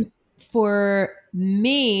 exactly. For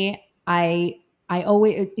me, I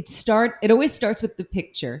always it always starts with the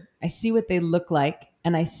picture. I see what they look like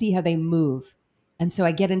and I see how they move. And so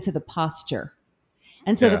I get into the posture.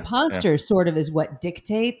 And so Yeah, the posture sort of is what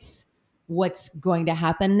dictates what's going to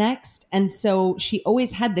happen next. And so she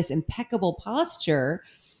always had this impeccable posture,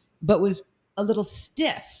 but was a little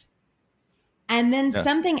stiff. And then Yeah.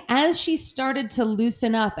 something, as she started to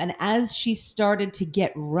loosen up and as she started to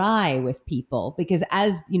get wry with people, because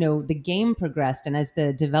as you know the game progressed and as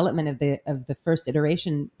the development of the first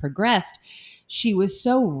iteration progressed, she was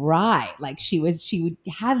so wry. Like she would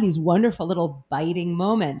have these wonderful little biting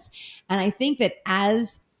moments. And I think that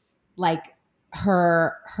as like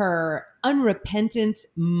her unrepentant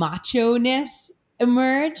macho-ness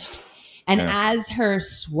emerged, and Yeah. as her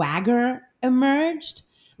swagger emerged,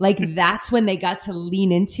 like that's when they got to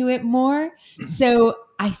lean into it more. So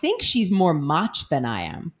I think she's more mach than I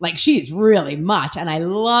am. Like she's really mach, and I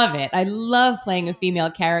love it. I love playing a female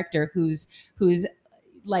character whose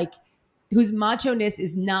macho-ness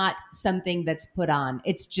is not something that's put on.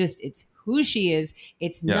 It's who she is.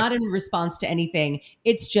 It's Yeah. not in response to anything.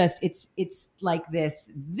 It's just it's like this.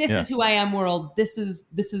 This Yeah. is who I am, world. This is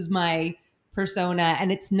my persona,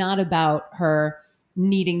 and it's not about her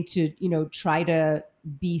needing to try to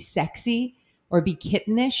be sexy or be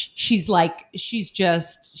kittenish. She's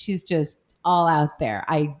just all out there.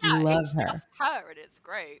 I love it's her. just her, and it's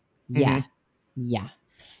great. Yeah. Yeah.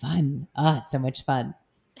 It's fun. Oh, it's so much fun.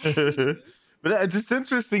 But it's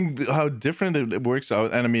interesting how different it works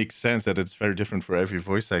out, and it makes sense that it's very different for every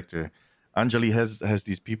voice actor. Anjali has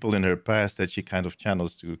these people in her past that she kind of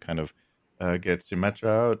channels to kind of get Symmetra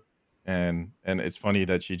out, and it's funny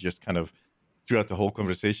that she just kind of throughout the whole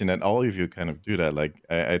conversation, and all of you kind of do that. Like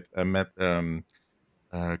I met Carolina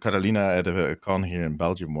at a con here in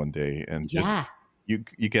Belgium one day, and just Yeah. you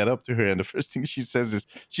get up to her, and the first thing she says is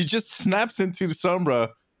she just snaps into the Sombra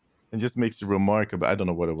and just makes a remark about, I don't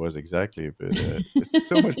know what it was exactly, but it's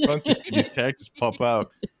so much fun to see these characters pop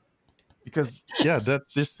out. Because, yeah,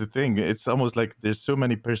 that's just the thing. It's almost like there's so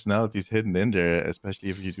many personalities hidden in there, especially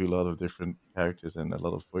if you do a lot of different characters and a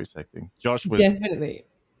lot of voice acting. Josh was, Definitely.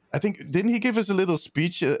 I think, didn't he give us a little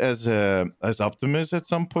speech as Optimus at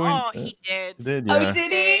some point? Oh, he did. He did, Oh, yeah.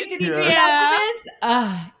 did he? Did he do Yeah. that for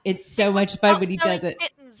this? It's so much fun when he does it.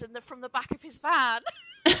 Kittens from the back of his van.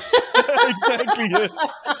 Exactly, yeah.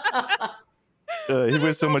 He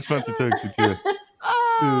was so much fun to talk to, too.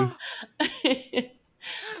 Oh,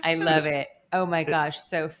 I love it. Oh my gosh,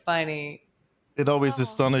 so funny. It always Oh.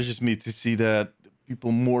 astonishes me to see that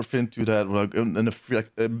people morph into that, like,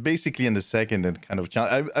 basically in the second and kind of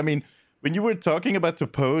I mean, when you were talking about the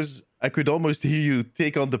pose, I could almost hear you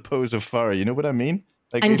take on the pose of Farah. You know what I mean?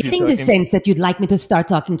 Like I'm if you're getting the talking- sense that you'd like me to start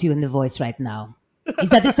talking to you in the voice right now. Is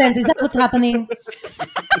that the sense? Is that what's happening?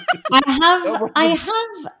 I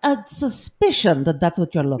have a suspicion that that's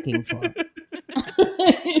what you're looking for.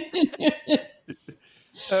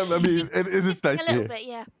 I mean, it is nice a to little hear. bit,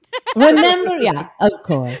 yeah. Remember, yeah, of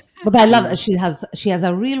course. But I love she has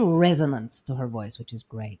a real resonance to her voice, which is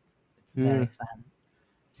great. It's very fun.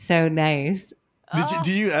 So nice. Oh,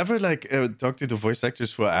 Do you ever like talk to the voice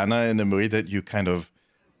actors for Anna in a way that you kind of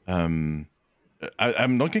I'm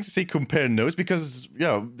not going to say compare notes because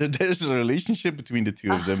there's a relationship between the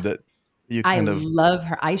two of them that you I kind of love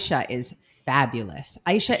her. Aisha is fabulous.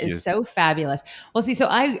 Aisha She is is. so fabulous. Well, see, so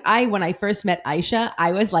I when I first met Aisha,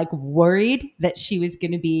 I was like worried that she was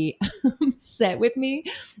going to be upset with me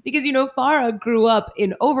because Farah grew up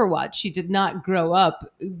in Overwatch. She did not grow up,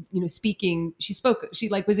 speaking. She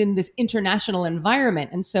like was in this international environment,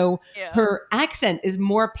 and so yeah. her accent is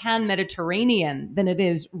more pan-Mediterranean than it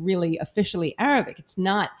is really officially Arabic. It's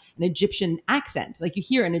not an Egyptian accent. Like you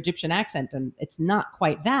hear an Egyptian accent, and it's not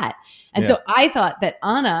quite that. And so I thought that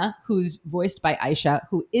Anna, whose voiced by Aisha,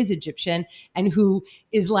 who is Egyptian and who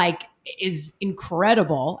is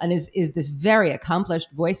incredible and is this very accomplished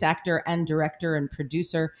voice actor and director and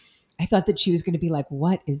producer. I thought that she was going to be like,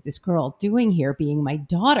 what is this girl doing here being my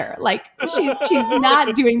daughter? Like she's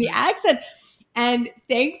not doing the accent. And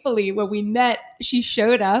thankfully, when we met, she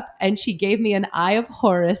showed up and she gave me an Eye of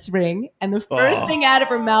Horus ring. And the first thing out of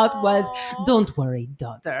her mouth was, "Don't worry,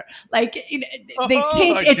 daughter." Like the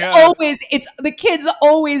kids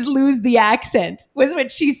always lose the accent, was what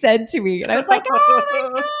she said to me. And I was like, oh my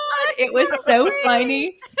God. It was so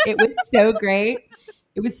funny. It was so great.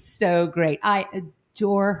 It was so great. I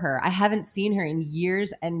adore her. I haven't seen her in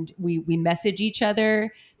years, and we message each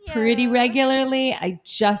other pretty regularly. I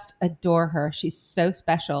just adore her. She's so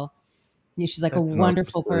special. Yeah, she's like That's a an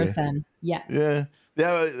wonderful awesome story. person. Yeah.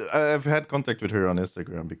 Yeah. I've had contact with her on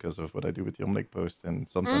Instagram because of what I do with the Omnic post, and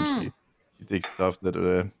sometimes she takes stuff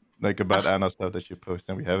that like about Anna stuff that she posts,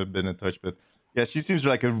 and we haven't been in touch. But yeah, she seems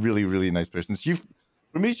like a really, really nice person.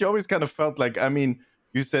 For me, she always kind of felt like, I mean,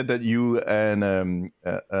 you said that you and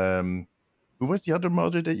who was the other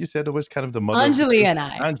mother that you said was kind of the mother? Anjali and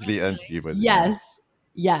I. Anjali was. Yes.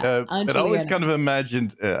 Yeah. But I always kind of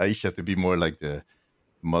imagined Aisha to be more like the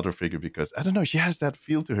mother figure, because I don't know, she has that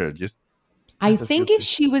feel to her. I think if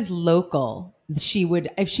she was local, she would.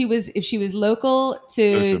 If she was local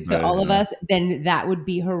to all of us, then that would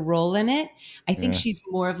be her role in it. I think she's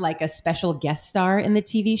more of like a special guest star in the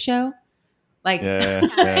TV show. Like, no,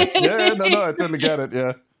 I totally get it.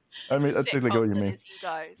 Yeah, I mean, I totally get what you mean. You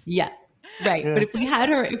guys. Yeah, right. Yeah. But if we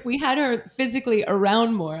had her physically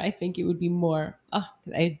around more, I think it would be more. Oh,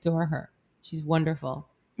 I adore her. She's wonderful.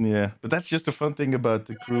 Yeah, but that's just the fun thing about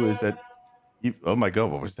the crew is that. Oh my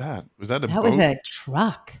God, what was that? Was that a boat? That was a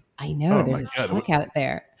truck. I know. There's a truck out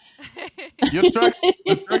there. The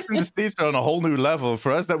trucks in the States are on a whole new level.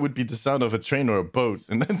 For us, that would be the sound of a train or a boat.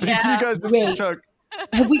 And then you guys, this is a truck.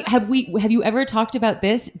 Have you ever talked about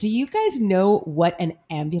this? Do you guys know what an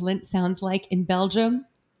ambulance sounds like in Belgium?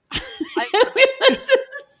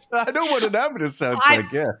 I know what an ambulance sounds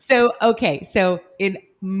like, yeah. So in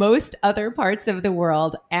most other parts of the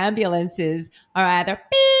world, ambulances are either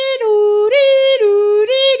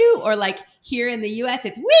or like here in the US,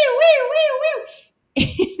 it's wee, wee, wee,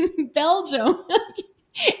 wee. In Belgium,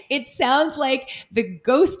 it sounds like the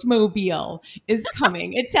Ghost Mobile is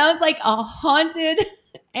coming. It sounds like a haunted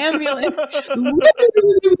ambulance.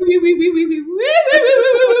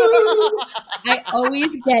 I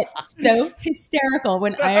always get so hysterical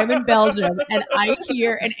when I am in Belgium and I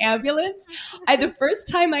hear an ambulance. The first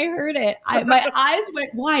time I heard it, my eyes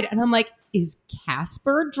went wide and I'm like, is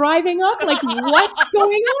Casper driving up? Like, what's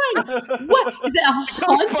going on? What is it? A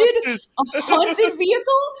haunted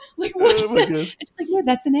vehicle? Like, what's that? It's like, no,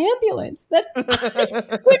 that's an ambulance. That's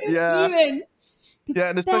even. Yeah,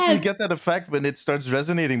 and especially you get that effect when it starts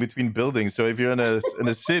resonating between buildings. So if you're in a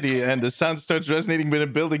city and the sound starts resonating with a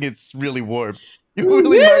building, it's really warped. You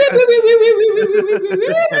really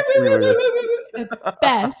the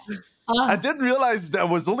best. I didn't realize that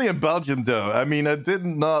was only in Belgium, though. I mean, I did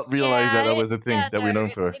not realize that was a thing that we're known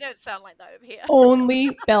for. We don't sound like that over here.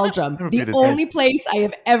 Only Belgium. The only place I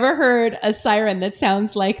have ever heard a siren that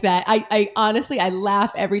sounds like that. I honestly, I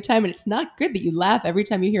laugh every time, and it's not good that you laugh every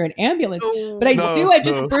time you hear an ambulance. But I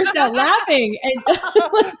just burst out laughing. And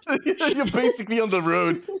you're basically on the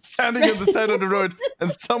road, standing on the side of the road,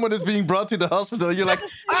 and someone is being brought to the hospital. You're like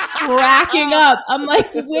cracking up. I'm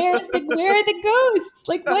like, where are the ghosts?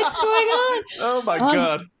 Like, what's going on? Oh my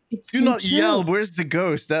God. Do not yell, where's the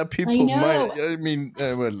ghost? That people might, I mean,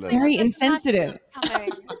 it's very insensitive.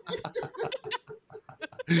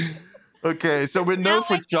 Okay, so we're known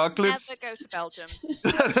for chocolates. Never go to Belgium.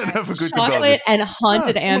 Never go to Chocolate Belgium. and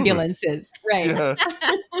haunted ambulances. Right. Yeah.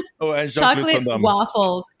 Oh, and chocolate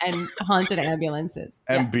waffles and haunted ambulances.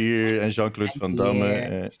 And beer and Jean-Claude Van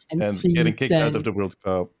Damme and getting kicked out of the World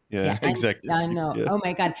Cup. Yeah, exactly. I know. Yeah. Oh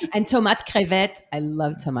my God. And tomate crevette. I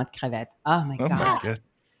love tomate crevette. Oh my God.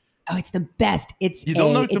 Oh, it's the best. It's a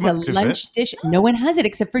lunch dish. No one has it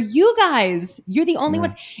except for you guys. You're the only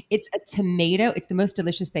ones. It's a tomato. It's the most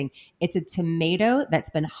delicious thing. It's a tomato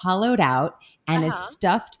that's been hollowed out and is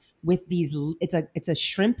stuffed with these. It's a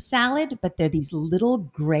shrimp salad, but they're these little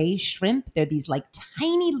gray shrimp. They're these like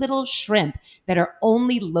tiny little shrimp that are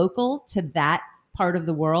only local to that part of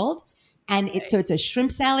the world. And it's a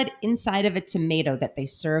shrimp salad inside of a tomato that they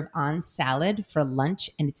serve on salad for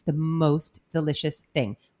lunch. And it's the most delicious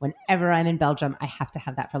thing. Whenever I'm in Belgium, I have to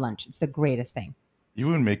have that for lunch. It's the greatest thing. You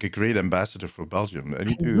would make a great ambassador for Belgium. I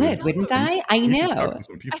need to. Would, wouldn't I? I need to talk know. to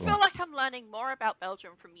some I people. feel like I'm learning more about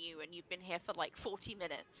Belgium from you, and you've been here for like 40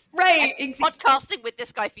 minutes. Right. Podcasting with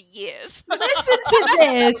this guy for years. Listen to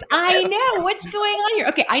this. I know what's going on here.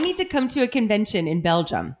 Okay, I need to come to a convention in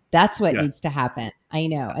Belgium. That's what Yeah. needs to happen. I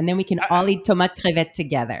know, and then we can all eat tomate crevette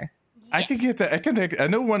together. I can get that. I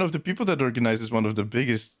know one of the people that organizes one of the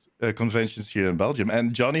biggest conventions here in Belgium,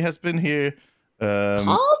 and Johnny has been here.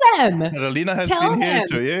 Call them. Carolina has Tell been here, them.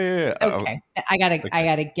 so yeah. Okay, I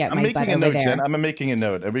gotta get I'm my making butt a over note, there. Jen. I'm making a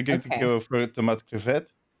note, and we're going Okay. to go for tomate crevette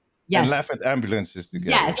Yes. and laugh at ambulances together.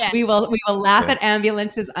 Yes, Yes. we will laugh Yeah. at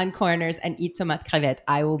ambulances on corners and eat tomate crevette.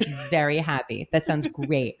 I will be very happy. That sounds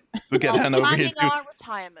great. Look at While Hannah over here planning too. our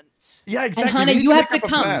retirement. Yeah, exactly. Hannah, We need you have make to up a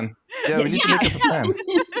come. plan. Yeah, we need to Yeah. make up a plan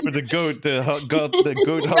for the goat, the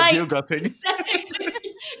goat Right. yoga thing.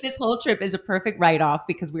 This whole trip is a perfect write-off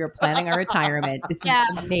because we are planning our retirement. This is Yeah.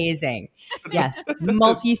 amazing. Yes,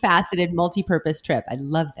 multifaceted, multi-purpose trip. I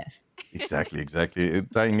love this. Exactly.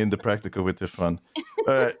 Tying in the practical with the fun.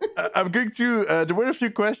 I'm going to. There were a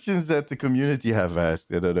few questions that the community have asked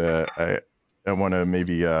that I want to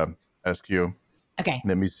maybe ask you. Okay.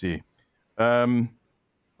 Let me see.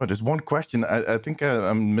 But there's one question. I think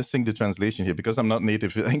I'm missing the translation here because I'm not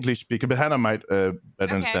native English speaker, but Hannah might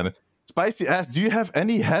better understand it. Spicy asks, do you have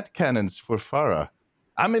any head cannons for Farah?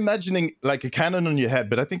 I'm imagining like a cannon on your head,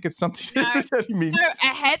 but I think it's something different that he means. So a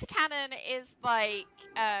head cannon is like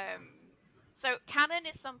so canon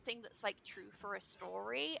is something that's like true for a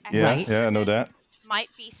story. A Yeah, head yeah, I know cannon that. might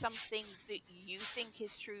be something that you think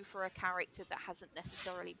is true for a character that hasn't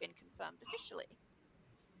necessarily been confirmed officially.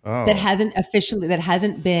 Oh. That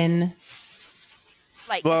hasn't been.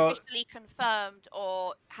 Like Well- officially confirmed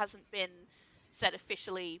or hasn't been said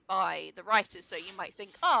officially by the writers. So you might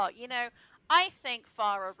think, oh, you know, I think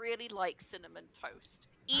Farah really likes cinnamon toast,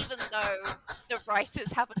 even though the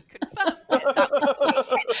writers haven't confirmed it. That would be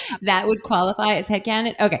headcanon. That would qualify as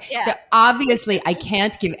headcanon? Okay. Yeah. So obviously I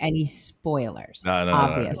can't give any spoilers. No,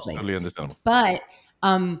 obviously. totally understandable. But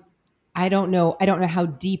I don't know how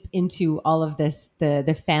deep into all of this the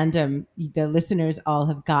fandom the listeners all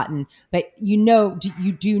have gotten. But do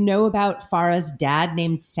you know about Farah's dad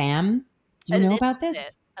named Sam? Do you know about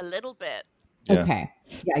this? A little bit. Yeah. Okay.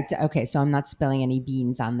 Yeah. Okay. So I'm not spilling any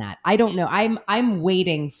beans on that. I don't know. I'm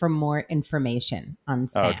waiting for more information on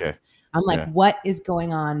Sam. Oh, okay. I'm like, Yeah. what is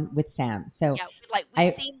going on with Sam? So Yeah, like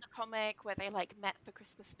we've seen the comic where they like met for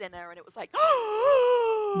Christmas dinner, and it was like,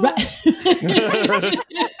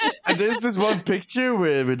 And there's this one picture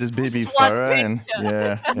with this baby Just one Farah, and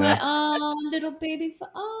picture. yeah. Oh, little baby. It's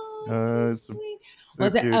it's so sweet. so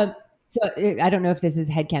Was it? cute. I don't know if this is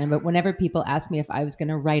headcanon, but whenever people ask me if I was going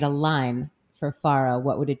to write a line for Farah,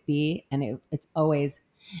 what would it be? And it's always,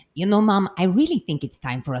 you know, Mom, I really think it's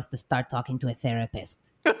time for us to start talking to a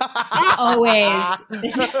therapist. Always. We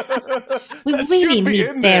That really should be need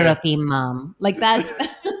in there. therapy, Mom. Like that's.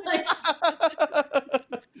 like,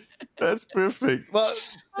 That's perfect. Well,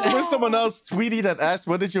 there was someone else, Tweety, that asked,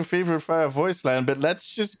 "What is your favorite Farah voice line?" But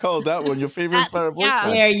let's just call that one your favorite That's- Farah voice yeah.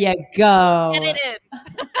 line. there you go. get it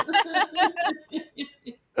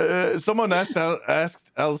in. Someone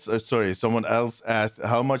someone else asked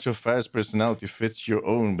how much of Farah's personality fits your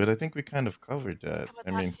own, but I think we kind of covered that. Covered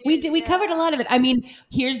I that mean, too, We did. We yeah. covered a lot of it. I mean,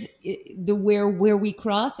 here's the where we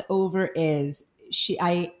cross over is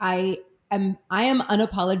I am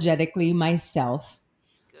unapologetically myself.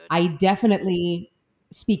 Good. I definitely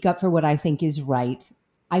speak up for what I think is right.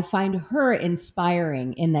 I find her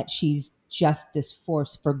inspiring in that she's just this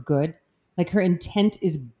force for good. Like her intent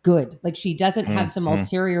is good. Like she doesn't have some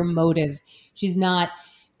ulterior motive. She's not,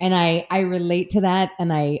 and I relate to that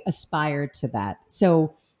and I aspire to that.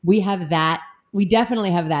 So we have that. We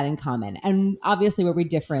definitely have that in common. And obviously where we're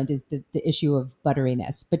different is the issue of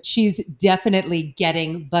butteriness. But she's definitely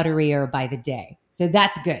getting butterier by the day. So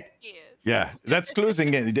that's good. Cheers. yeah, that's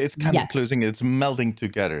closing in. It's kind of Yes. closing. It's melding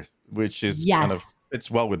together, which is kind of Yes. fits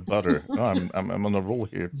well with butter. Oh, I'm on a roll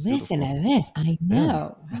here. It's Listen beautiful. to this. I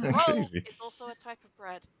know. Roll Crazy. is also a type of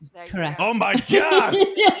bread. There you Correct. go. Oh my god!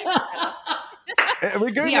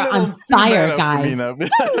 We're going We a are little on too fire, meta for me guys. now.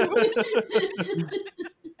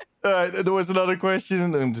 All right, there was another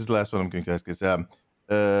question, and this last one I'm going to ask is, or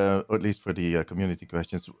at least for the community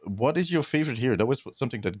questions, what is your favorite hero? That was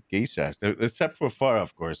something that Gaze asked, except for Farah,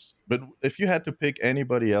 of course. But if you had to pick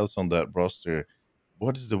anybody else on that roster,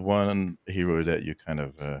 what is the one hero that you kind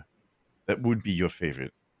of that would be your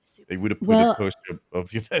favorite? They would have put Well- a poster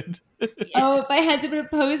of your head. Oh, if I had to put a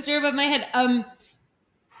poster above my head, I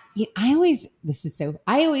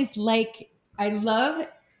love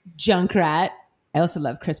Junkrat. I also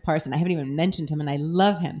love Chris Parson. I haven't even mentioned him, and I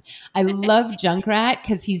love him. I love Junkrat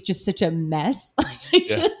because he's just such a mess.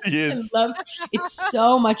 Yeah, he I is. love. It's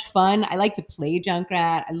so much fun. I like to play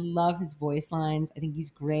Junkrat. I love his voice lines. I think he's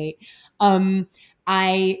great. Um,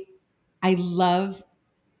 I I love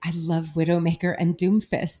Widowmaker and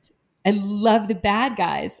Doomfist. I love the bad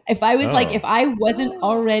guys. If I was like, Oh, if I wasn't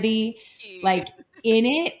already Cute. like in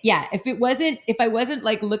it, yeah. If I wasn't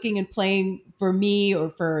like looking and playing for me or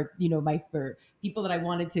for for people that I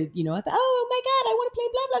wanted to, oh my god, I want to play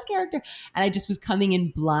blah blah's character, and I just was coming in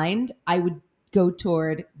blind, I would go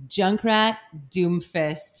toward Junkrat,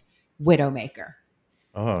 Doomfist, Widowmaker.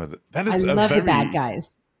 oh, that I is a love the bad very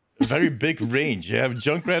guys. very big range. You have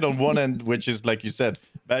Junkrat on one end, which is like you said,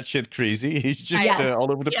 batshit crazy. He's just Yes.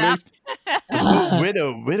 all over the Yeah. place. But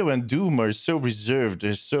Widow and Doom are so reserved.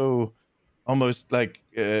 They're so almost like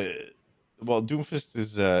well, Doomfist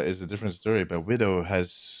is a different story, but Widow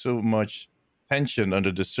has so much tension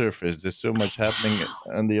under the surface. There's so much happening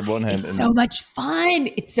on the one hand, It's and so much fun.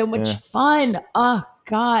 It's so much yeah, fun. Oh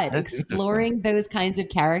God, that's interesting. exploring those kinds of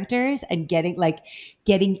characters and getting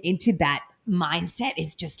into that mindset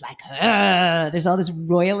is just like, there's all this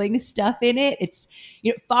roiling stuff in it. It's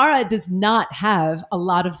Farah does not have a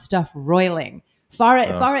lot of stuff roiling. Farah,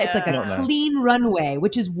 it's like a Not now. clean runway,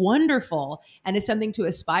 which is wonderful and is something to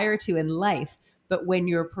aspire to in life. But when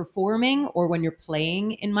you're performing or when you're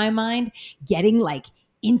playing, in my mind, getting like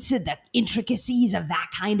into the intricacies of that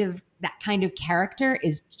kind of character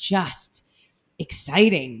is just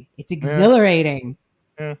exciting. It's exhilarating.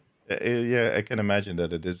 Yeah, yeah, I can imagine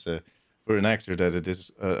that it is for an actor that it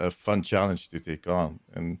is a fun challenge to take on,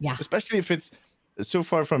 and Yeah. especially if it's so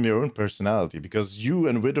far from your own personality, because you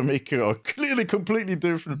and Widowmaker are clearly completely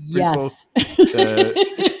different people. Yes.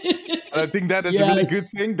 And I think that is a really good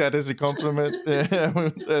Yes. thing. That is a compliment,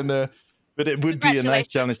 and but it would be a nice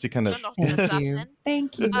challenge to kind You're of. not an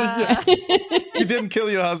Thank you. assassin. Thank you. You didn't kill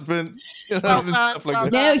your husband, Well and done, stuff like well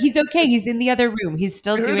that. done. No, he's okay. He's in the other room. He's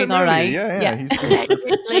still You heard doing him all earlier. right. Yeah. He's doing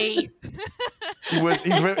perfect.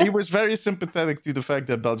 Allegedly. He was very sympathetic to the fact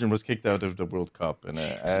that Belgium was kicked out of the World Cup, and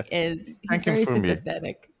He's thank him very for me.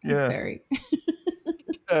 sympathetic. He's Yeah. very.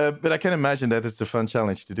 But I can imagine that it's a fun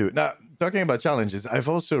challenge to do. Now, talking about challenges, I've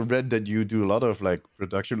also read that you do a lot of like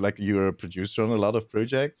production, like you're a producer on a lot of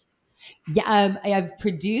projects. Yeah, I've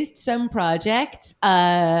produced some projects,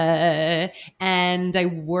 and I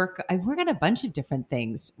work on a bunch of different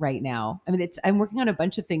things right now. I mean, I'm working on a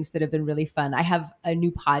bunch of things that have been really fun. I have a new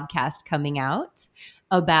podcast coming out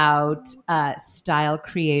about style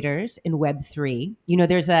creators in Web3.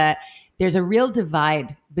 There's a real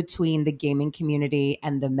divide between the gaming community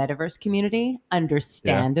and the metaverse community,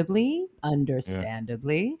 understandably,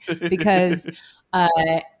 because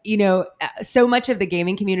so much of the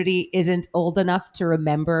gaming community isn't old enough to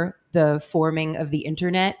remember the forming of the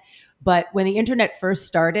internet. But when the internet first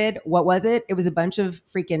started, what was it? It was a bunch of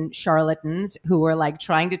freaking charlatans who were like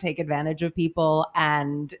trying to take advantage of people,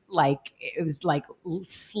 and like it was like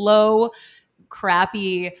slow,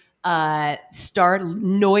 crappy,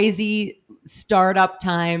 noisy startup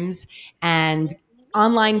times, and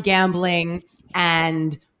online gambling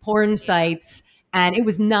and porn sites. And it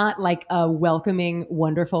was not like a welcoming,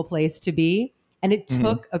 wonderful place to be. And it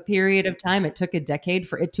took a period of time. It took a decade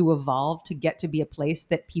for it to evolve to get to be a place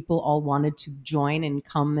that people all wanted to join and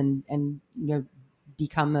come and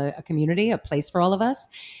become a community, a place for all of us.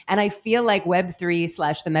 And I feel like Web3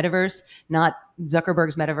 / the metaverse, not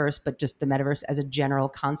Zuckerberg's metaverse, but just the metaverse as a general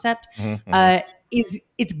concept,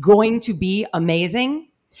 it's going to be amazing.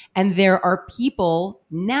 And there are people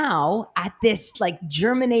now at this like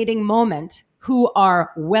germinating moment who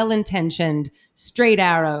are well-intentioned, straight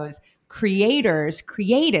arrows,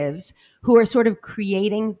 creatives who are sort of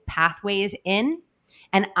creating pathways in.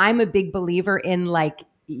 And I'm a big believer in like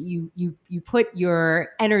you put your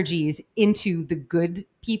energies into the good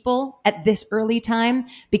people at this early time,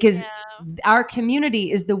 because our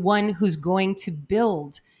community is the one who's going to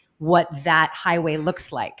build what that highway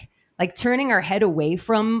looks like. Like turning our head away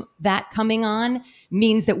from that coming on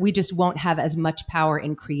means that we just won't have as much power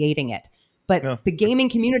in creating it. But the gaming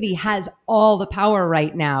community has all the power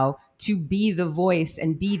right now to be the voice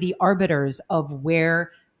and be the arbiters of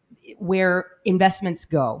where investments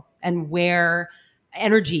go and where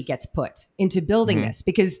energy gets put into building this,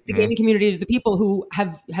 because the gaming community is the people who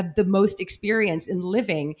have the most experience in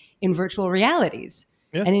living in virtual realities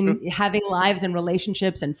and in having lives and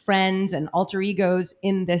relationships and friends and alter egos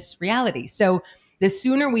in this reality. So the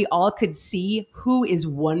sooner we all could see who is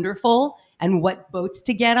wonderful and what boats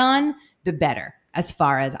to get on, the better, as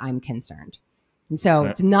far as I'm concerned. And so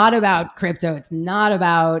Right. it's not about crypto. It's not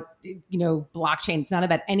about, blockchain. It's not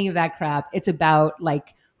about any of that crap. It's about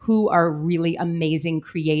like who are really amazing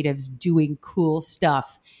creatives doing cool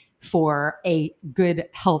stuff for a good,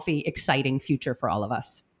 healthy, exciting future for all of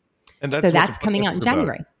us. And So that's what the that's coming podcast out in is about.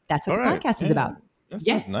 January. That's what All the right. podcast is Yeah. about. That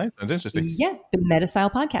Yeah. sounds nice and interesting. Yeah, the Meta Style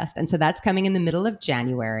podcast. And so that's coming in the middle of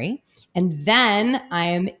January. And then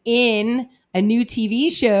I'm in a new TV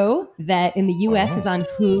show that in the US is on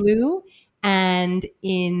Hulu and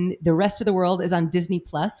in the rest of the world is on Disney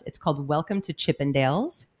Plus. It's called Welcome to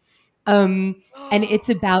Chippendales. And it's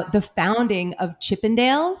about the founding of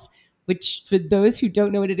Chippendales, which for those who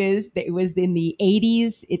don't know what it is, it was in the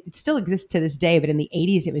 80s. It still exists to this day, but in the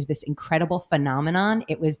 80s, it was this incredible phenomenon.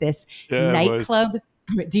 It was this nightclub.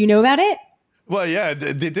 Do you know about it? Well, yeah,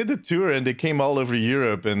 they did a tour and they came all over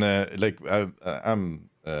Europe. And I'm,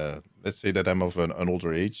 let's say that I'm of an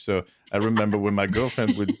older age. So I remember when my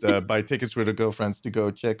girlfriend would buy tickets with her girlfriends to go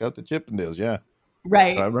check out the Chippendales. Yeah.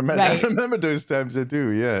 Right. I remember those times. I do.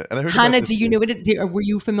 Yeah. And I heard Hannah, do you know what were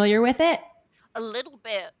you familiar with it? A little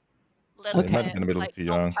bit. It might have been a little too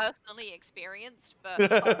young. Not personally experienced,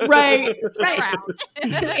 but right.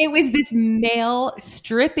 So it was this male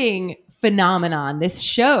stripping phenomenon, this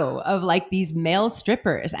show of like these male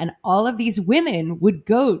strippers, and all of these women would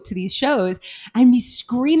go to these shows and be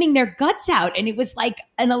screaming their guts out, and it was like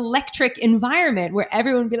an electric environment where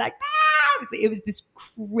everyone would be like, ah! It was this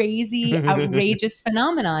crazy, outrageous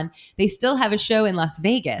phenomenon. They still have a show in Las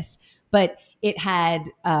Vegas, but it had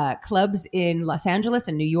clubs in Los Angeles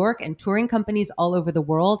and New York and touring companies all over the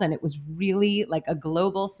world. And it was really like a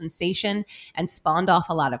global sensation and spawned off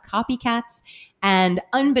a lot of copycats. And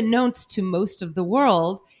unbeknownst to most of the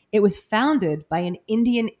world, it was founded by an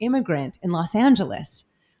Indian immigrant in Los Angeles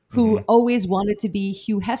who always wanted to be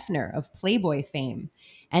Hugh Hefner of Playboy fame.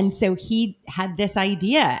 And so he had this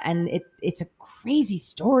idea, and it's a crazy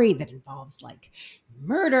story that involves like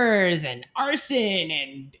murders and arson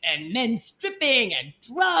and men stripping and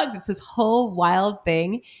drugs. It's this whole wild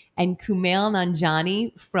thing. And Kumail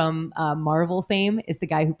Nanjiani from Marvel fame is the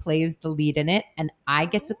guy who plays the lead in it. And I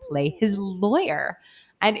get to play his lawyer.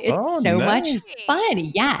 And it's much fun.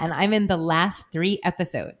 Yeah. And I'm in the last 3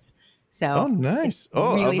 episodes. So nice.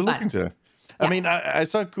 Really I'll be looking to it. Yeah. I mean, I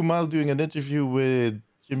saw Kumail doing an interview with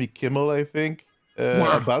Jimmy Kimmel, I think,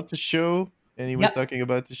 about the show. And he was talking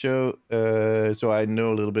about the show. So I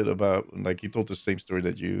know a little bit about, like, he told the same story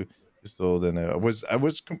that you just told. And I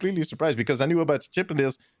was completely surprised because I knew about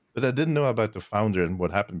Chippendales, but I didn't know about the founder and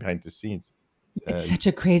what happened behind the scenes. It's such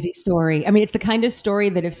a crazy story. I mean, it's the kind of story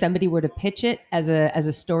that if somebody were to pitch it as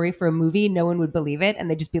a story for a movie, no one would believe it. And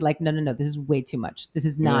they'd just be like, no, this is way too much. This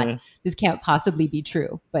is not, this can't possibly be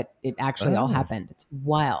true. But it actually all happened. It's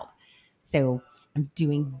wild. So I'm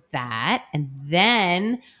doing that. And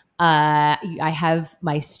then I have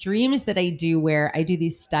my streams that I do where I do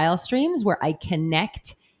these style streams where I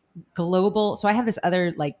connect global. So I have this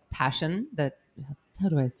other like passion that, how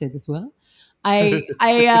do I say this well? I've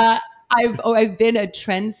been a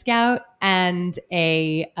trend scout and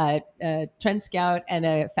a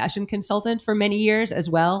fashion consultant for many years as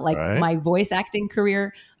well. Like my voice acting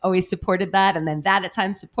career always supported that, and then that at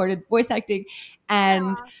times supported voice acting.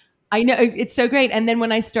 And I know it's so great. And then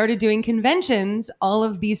when I started doing conventions, all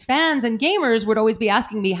of these fans and gamers would always be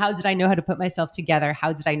asking me, how did I know how to put myself together?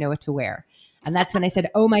 How did I know what to wear? And that's when I said,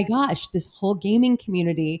 oh my gosh, this whole gaming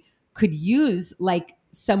community could use like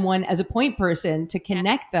someone as a point person to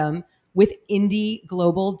connect them with indie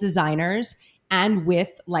global designers and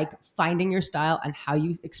with like finding your style and how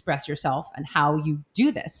you express yourself and how you do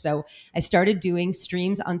this. So I started doing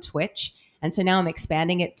streams on Twitch. And so now I'm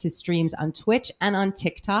expanding it to streams on Twitch and on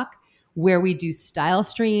TikTok, where we do style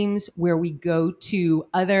streams, where we go to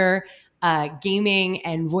other gaming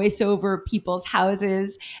and voiceover people's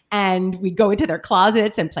houses, and we go into their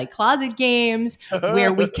closets and play closet games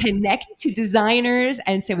where we connect to designers.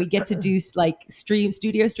 And so we get to do like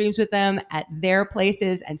studio streams with them at their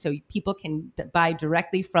places. And so people can buy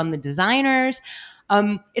directly from the designers.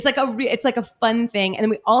 It's like a fun thing. And then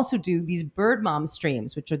we also do these Bird Mom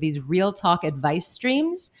streams, which are these real talk advice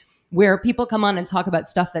streams where people come on and talk about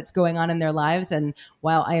stuff that's going on in their lives. And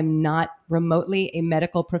while I am not remotely a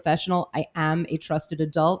medical professional, I am a trusted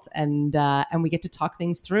adult, and we get to talk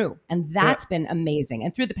things through. And that's been amazing.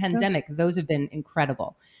 And through the pandemic, those have been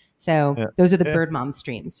incredible. So those are the Bird Mom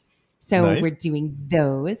streams. So we're doing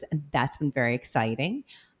those, and that's been very exciting.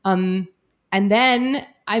 And then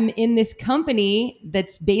I'm in this company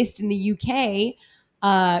that's based in the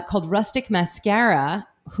UK called Rustic Mascara,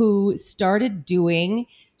 who started doing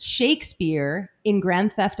Shakespeare in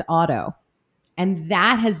Grand Theft Auto. And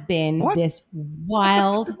that has been this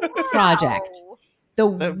wild project.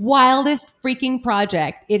 the wildest freaking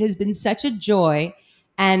project. It has been such a joy.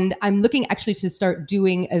 And I'm looking actually to start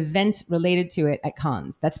doing events related to it at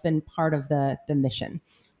cons. That's been part of the mission.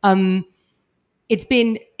 It's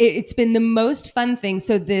been the most fun thing.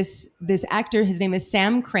 So this actor, his name is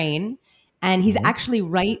Sam Crane, and he's actually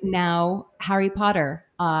right now Harry Potter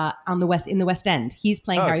in the West End. He's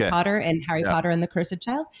playing Harry Potter and Harry Potter and the Cursed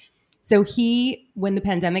Child. So he, when the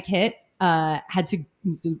pandemic hit, had to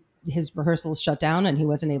his rehearsals shut down and he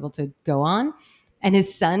wasn't able to go on. And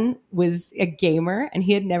his son was a gamer and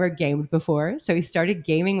he had never gamed before. So he started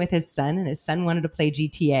gaming with his son, and his son wanted to play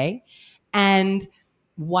GTA. And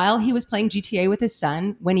while he was playing GTA with his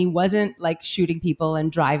son, when he wasn't like shooting people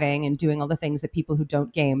and driving and doing all the things that people who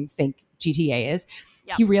don't game think GTA is,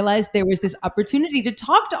 he realized there was this opportunity to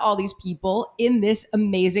talk to all these people in this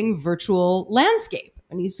amazing virtual landscape.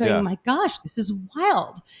 And he's saying, my gosh, this is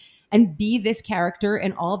wild. And be this character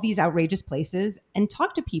in all these outrageous places and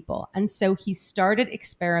talk to people. And so he started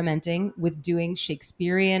experimenting with doing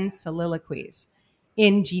Shakespearean soliloquies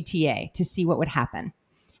in GTA to see what would happen.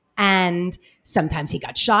 And sometimes he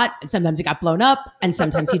got shot, and sometimes he got blown up, and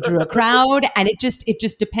sometimes he drew a crowd. And it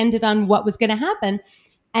just depended on what was going to happen.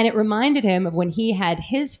 And it reminded him of when he had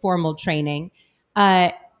his formal training.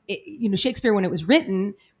 Shakespeare, when it was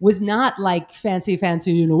written, was not like fancy,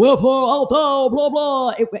 blah,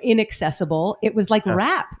 blah, inaccessible. It was like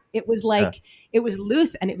rap. It was like, it was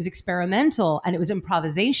loose and it was experimental and it was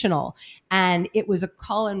improvisational. And it was a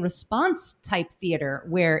call and response type theater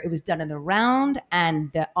where it was done in the round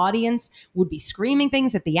and the audience would be screaming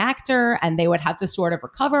things at the actor and they would have to sort of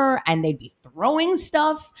recover and they'd be throwing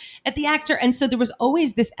stuff at the actor. And so there was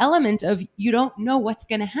always this element of you don't know what's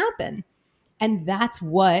going to happen. And that's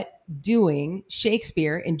what doing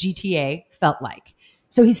Shakespeare in GTA felt like.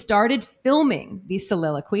 So he started filming these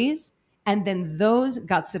soliloquies, and then those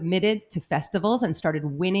got submitted to festivals and started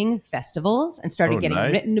winning festivals and started getting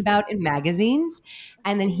written about in magazines.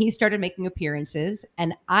 And then he started making appearances.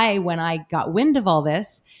 And when I got wind of all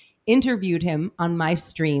this, interviewed him on my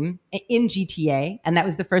stream in GTA. And that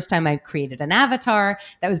was the first time I created an avatar.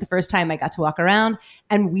 That was the first time I got to walk around.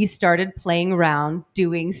 And we started playing around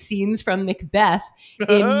doing scenes from Macbeth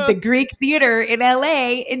in the Greek theater in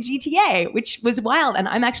LA in GTA, which was wild. And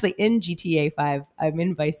I'm actually in GTA 5. I'm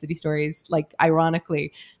in Vice City Stories, like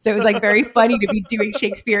ironically. So it was like very funny to be doing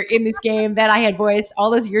Shakespeare in this game that I had voiced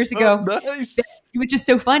all those years ago. Nice. It was just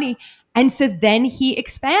so funny. And so then he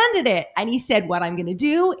expanded it and he said, what I'm going to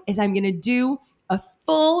do is I'm going to do a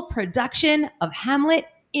full production of Hamlet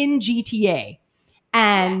in GTA,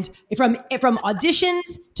 and from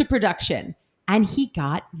auditions to production. And he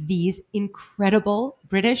got these incredible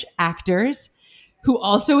British actors who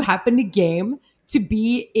also happened to game to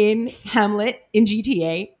be in Hamlet in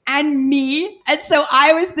GTA and me. And so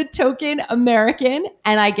I was the token American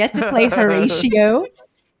and I get to play Horatio.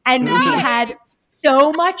 And we had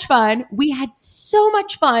so much fun.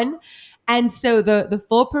 And so the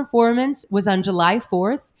full performance was on July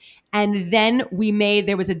 4th. And then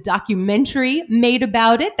there was a documentary made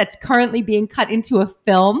about it that's currently being cut into a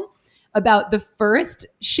film about the first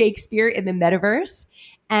Shakespeare in the metaverse.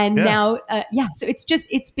 And now, so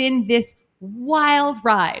it's been this wild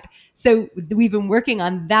ride. So we've been working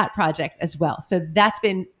on that project as well. So that's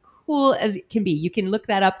been cool as it can be. You can look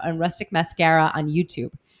that up on Rustic Mascara on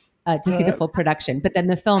YouTube. To see the full production, but then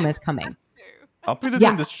the film is coming. I'll put it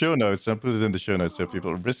in the show notes. So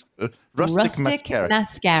people Rustic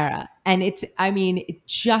Mascara. And it's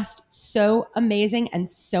just so amazing and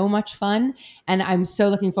so much fun. And I'm so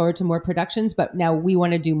looking forward to more productions, but now we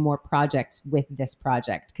want to do more projects with this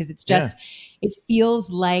project because it's just, it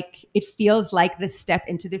feels like the step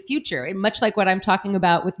into the future. And much like what I'm talking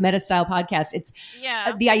about with Meta Style Podcast, it's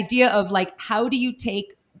the idea of like, how do you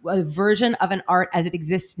take a version of an art as it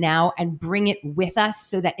exists now and bring it with us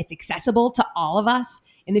so that it's accessible to all of us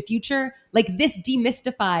in the future? Like this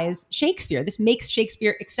demystifies Shakespeare. This makes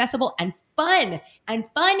Shakespeare accessible and fun and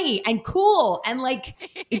funny and cool. And like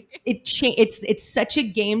it's such a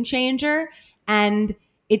game changer. And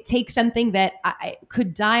it takes something that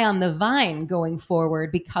could die on the vine going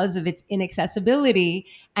forward because of its inaccessibility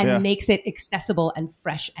and makes it accessible and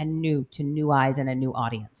fresh and new to new eyes and a new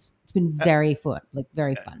audience. It's been very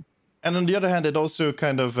fun. And on the other hand, it also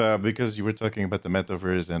kind of, because you were talking about the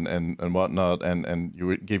metaverse and whatnot, and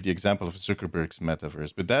you gave the example of Zuckerberg's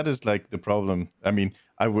metaverse, but that is like the problem. I mean,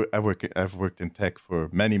 I've worked in tech for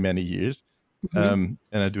many, many years, and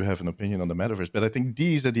I do have an opinion on the metaverse, but I think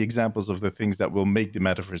these are the examples of the things that will make the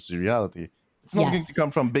metaverse a reality. It's not going to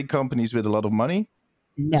come from big companies with a lot of money.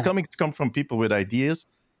 No. It's coming to come from people with ideas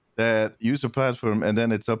that use a platform, and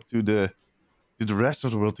then it's up to the to the rest of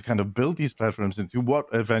the world to kind of build these platforms into what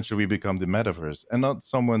eventually become the metaverse, and not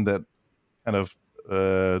someone that kind of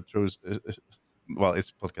throws. Well,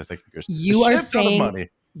 it's podcast. I can curse. You a are shit ton of saying money.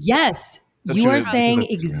 yes. That You you- are to saying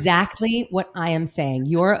that experience. exactly what I am saying.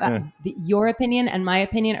 Your opinion and my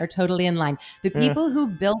opinion are totally in line. The Yeah. people who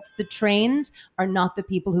built the trains are not the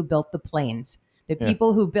people who built the planes. The Yeah.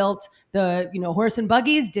 people who built the horse and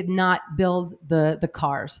buggies did not build the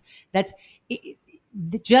cars. That's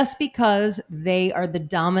just because they are the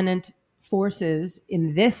dominant forces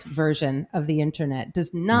in this version of the internet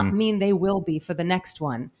does not mean they will be for the next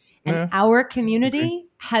one. And Yeah. our community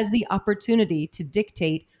has the opportunity to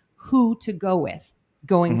dictate who to go with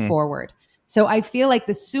going forward. So I feel like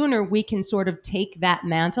the sooner we can sort of take that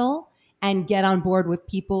mantle and get on board with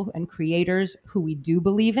people and creators who we do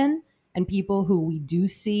believe in and people who we do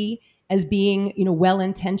see as being,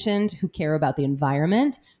 well-intentioned, who care about the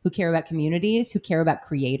environment, who care about communities, who care about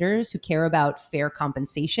creators, who care about fair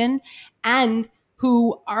compensation, and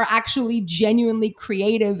who are actually genuinely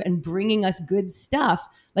creative and bringing us good stuff.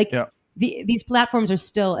 Like Yeah. these platforms are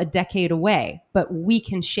still a decade away, but we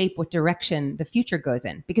can shape what direction the future goes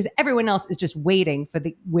in because everyone else is just waiting for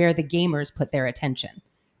where the gamers put their attention.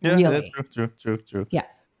 Yeah, Really. true. Yeah.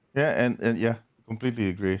 Yeah, and yeah, completely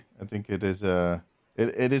agree. I think it is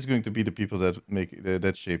it is going to be the people that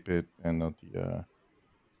that shape it, and not the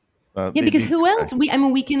Yeah, because who else?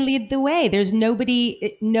 We can lead the way. There's no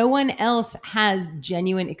one else has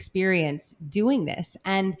genuine experience doing this.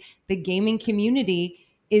 And the gaming community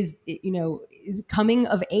is coming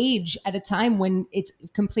of age at a time when it's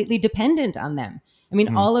completely dependent on them. I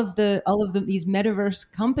mean, all of these metaverse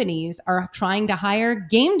companies are trying to hire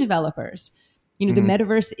game developers. The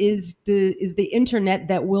metaverse is the internet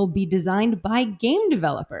that will be designed by game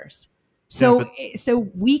developers. So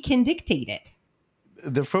we can dictate it.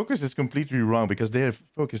 The focus is completely wrong because they're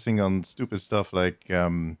focusing on stupid stuff like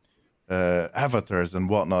avatars and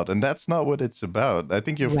whatnot, and that's not what it's about. I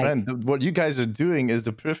think your friend, what you guys are doing, is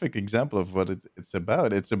the perfect example of what it's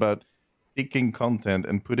about. It's about taking content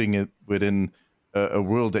and putting it within a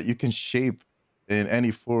world that you can shape in any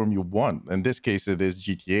form you want. In this case, it is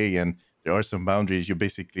GTA, and there are some boundaries. You're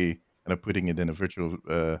basically kind of putting it in a virtual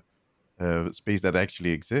space that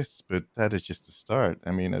actually exists, but that is just the start.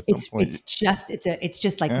 I mean, at some point, it's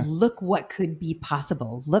just like, look what could be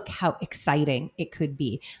possible. Look how exciting it could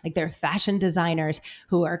be. Like, there are fashion designers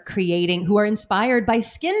who are inspired by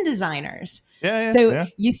skin designers.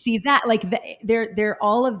 You see that, like, there are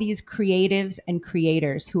all of these creatives and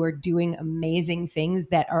creators who are doing amazing things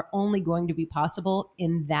that are only going to be possible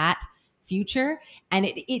in that future. And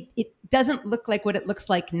it doesn't look like what it looks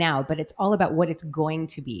like now, but it's all about what it's going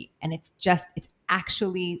to be. And it's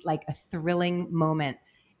actually like a thrilling moment.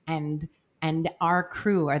 And our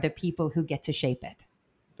crew are the people who get to shape it.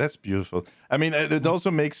 That's beautiful. I mean, it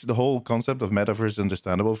also makes the whole concept of metaverse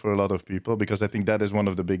understandable for a lot of people, because I think that is one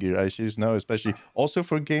of the bigger issues now, especially also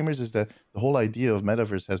for gamers, is that the whole idea of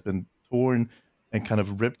metaverse has been torn and kind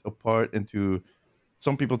of ripped apart into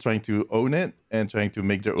some people trying to own it and trying to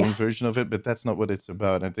make their own version of it, but that's not what it's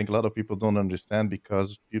about. I think a lot of people don't understand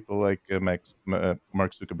because people like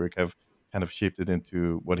Mark Zuckerberg have kind of shaped it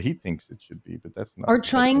into what he thinks it should be, but that's not. Or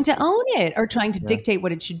trying to own it, or trying to dictate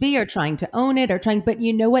what it should be, or trying to own it, but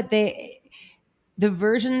you know what? The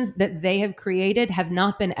versions that they have created have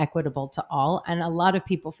not been equitable to all. And a lot of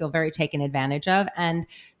people feel very taken advantage of. And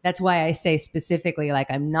that's why I say specifically, like,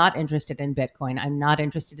 I'm not interested in Bitcoin. I'm not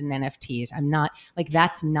interested in NFTs. I'm not, like,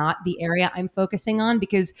 that's not the area I'm focusing on,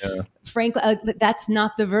 because frankly, that's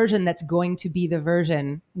not the version that's going to be the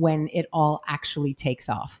version when it all actually takes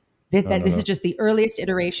off. This is just the earliest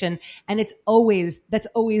iteration. And that's always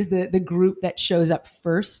the group that shows up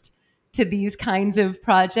first to these kinds of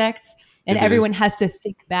projects. And everyone has to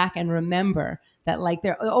think back and remember that, like,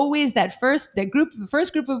 they're always the first group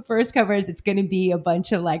of first covers. It's going to be a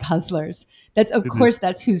bunch of, like, hustlers. That's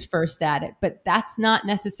who's first at it, but that's not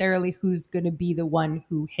necessarily who's going to be the one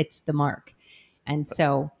who hits the mark. And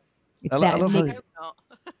so it's no,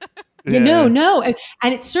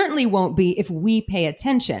 and it certainly won't be if we pay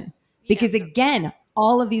attention, because again,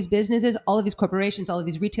 all of these businesses, all of these corporations, all of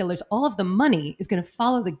these retailers, all of the money is going to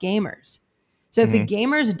follow the gamers. So if the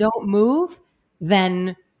gamers don't move,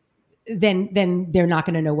 then they're not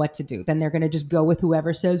going to know what to do. Then they're going to just go with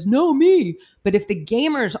whoever says, no, me. But if the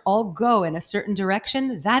gamers all go in a certain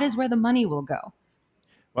direction, that is where the money will go.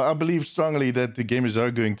 Well, I believe strongly that the gamers are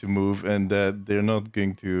going to move, and that they're not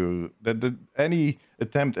going to, any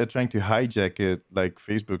attempt at trying to hijack it, like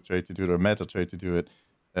Facebook tried to do it or Meta tried to do it,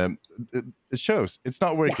 it shows it's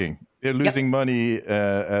not working. They're losing money.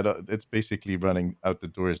 It's basically running out the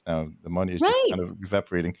doors now. The money is just kind of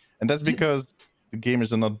evaporating, and that's because the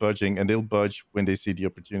gamers are not budging, and they'll budge when they see the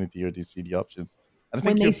opportunity or they see the options. And I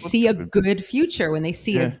When think they your see a podcast would- good future, when they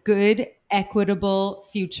see Yeah. a good, equitable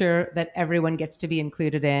future that everyone gets to be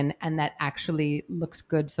included in and that actually looks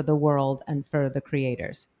good for the world and for the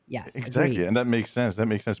creators. Yes. Exactly, agreed. and that makes sense. That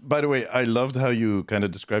makes sense. By the way, I loved how you kind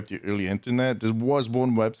of described the early internet. There was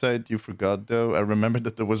one website you forgot, though. I remember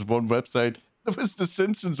that there was one website. It was the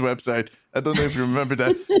Simpsons website. I don't know if you remember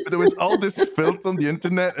that, but there was all this filth on the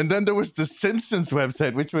internet, and then there was the Simpsons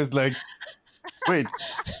website, which was like, wait,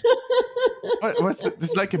 what's this?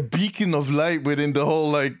 It's like a beacon of light within the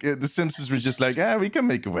whole. Like the Simpsons were just like, we can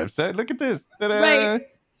make a website. Look at this. Ta-da. Right.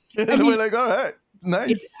 And I mean, we're like, all right,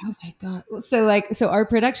 nice. It's, oh my god! So our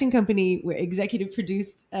production company, where executive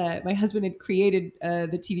produced, my husband had created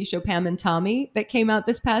the TV show Pam and Tommy that came out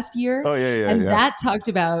this past year. Oh yeah, and yeah. that talked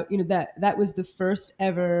about that was the first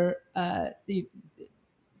ever the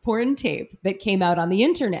porn tape that came out on the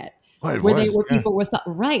internet. Oh, it where was, yeah. people were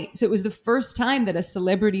right. So it was the first time that a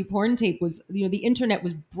celebrity porn tape was, the internet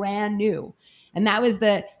was brand new. And that was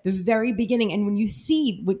the very beginning. And when you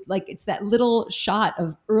see it's that little shot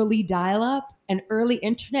of early dial-up and early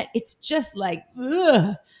internet, it's just like,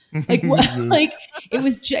 ugh. Like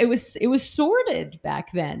it was sorted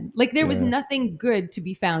back then. Like there was nothing good to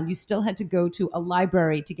be found. You still had to go to a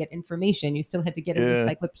library to get information. You still had to get an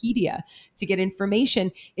encyclopedia to get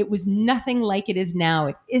information. It was nothing like it is now.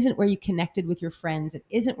 It isn't where you connected with your friends. It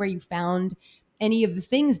isn't where you found any of the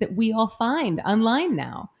things that we all find online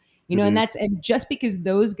now. And just because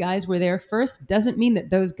those guys were there first doesn't mean that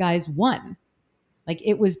those guys won. Like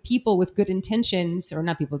it was people with good intentions, or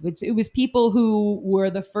not people. It was people who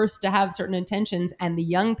were the first to have certain intentions, and the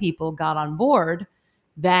young people got on board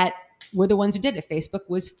that were the ones who did it. Facebook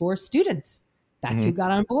was for students. That's who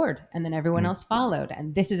got on board, and then everyone else followed.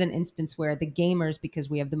 And this is an instance where the gamers,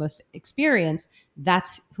 because we have the most experience,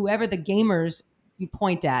 that's whoever the gamers you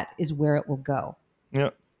point at is where it will go.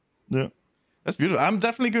 Yeah. That's beautiful. I'm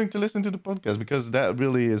definitely going to listen to the podcast because that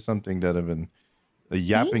really is something that I've been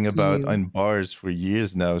yapping about in bars for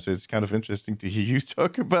years now. So it's kind of interesting to hear you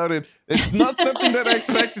talk about it. It's not something that I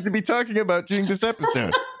expected to be talking about during this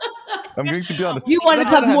episode. I'm going to be honest. You want to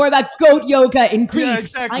talk more about goat yoga in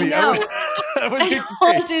Greece? Yeah, exactly. I know. I was going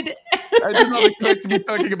to say, I did not expect to be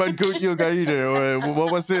talking about goat yoga either. Or,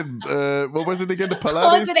 what was it? What was it again? The Pilates?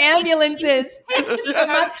 Haunted ambulances.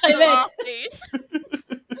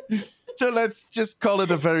 So let's just call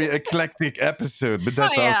it a very eclectic episode. But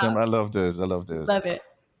that's awesome. I love those. Love it.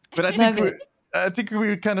 But I think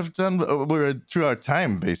we're kind of done. We're through our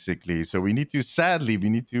time basically. So we need to end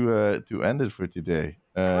it for today.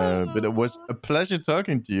 But it was a pleasure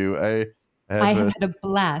talking to you. I have had a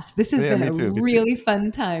blast. This has been a really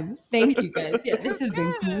fun time. Thank you guys. Yeah, this has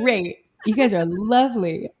been great. You guys are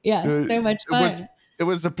lovely. Yeah, so much fun. It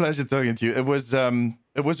was a pleasure talking to you. It was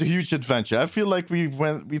a huge adventure. I feel like we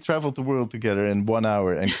traveled the world together in 1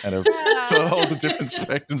 hour and kind of saw all the different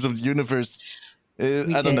spectrums of the universe.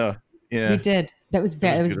 I don't know. Yeah, we did. That was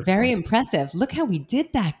very impressive. Look how we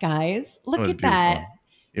did that, guys. Look at that.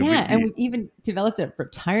 And we even developed a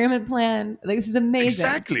retirement plan. Like, this is amazing.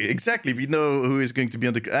 Exactly. We know who is going to be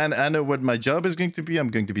on the, and I know what my job is going to be. I'm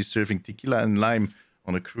going to be serving tequila and lime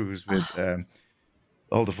on a cruise with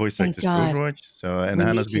all the voice actors for Overwatch. So, and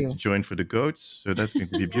Hannah's going to join for the goats. So that's going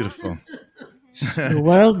to be beautiful. The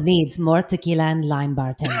world needs more tequila and lime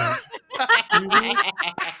bartenders.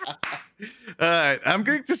 All right, I'm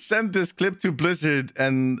going to send this clip to Blizzard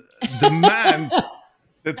and demand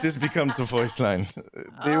that this becomes the voice line.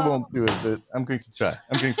 They won't do it, but I'm going to try.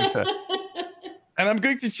 And I'm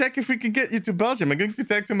going to check if we can get you to Belgium. I'm going to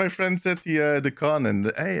talk to my friends at the con,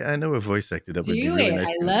 and hey, I know a voice actor that would be really nice.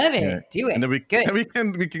 I love it. Yeah. Do it. And then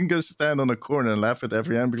we can go stand on a corner and laugh at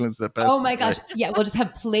every ambulance that passes. Oh my gosh! Yeah, we'll just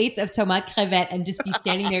have plates of tomate crevette and just be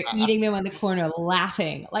standing there eating them on the corner,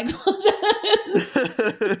 laughing. Like we'll just...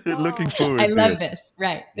 looking forward. I love this.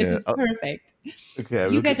 Right, this is perfect. Okay,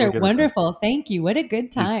 you guys are wonderful. Thank you. What a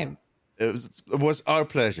good time. It was our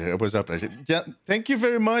pleasure. Yeah, thank you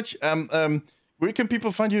very much. Where can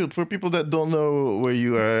people find you? For people that don't know where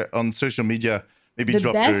you are on social media, maybe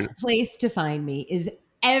the best place to find me is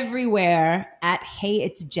everywhere at Hey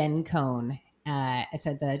It's Jen Cone. It's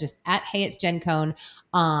just at Hey It's Jen Cone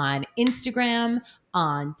on Instagram,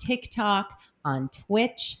 on TikTok, on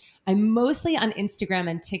Twitch. I'm mostly on Instagram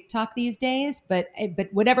and TikTok these days, but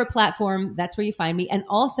whatever platform, that's where you find me. And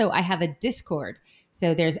also, I have a Discord.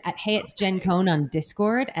 So there's at Hey It's Jen Cone on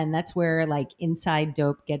Discord, and that's where like Inside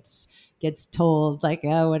Dope gets told, like,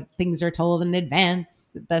 what things are told in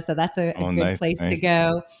advance. So that's a good place to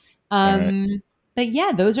go. Right. But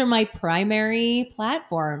yeah, those are my primary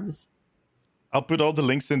platforms. I'll put all the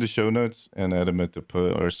links in the show notes and add them at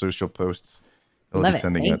our social posts. I'll Love be it.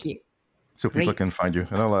 sending Thank that you. so people Great. can find you.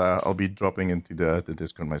 And I'll be dropping into the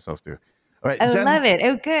Discord myself too. All right, I Jen, love it.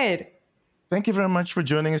 Oh, good. thank you very much for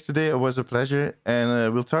joining us today. It was a pleasure,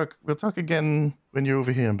 and we'll talk again when you're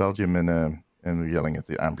over here in Belgium and we're yelling at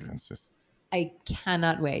the ambulances. I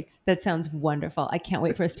cannot wait. That sounds wonderful. I can't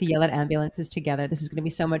wait for us to yell at ambulances together. This is going to be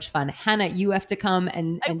so much fun. Hannah, you have to come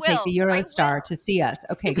and I take the will. I Eurostar will. to see us.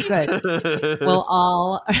 Okay, good. We'll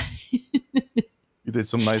all. You did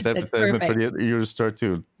some nice That's advertisement for perfect. the Eurostar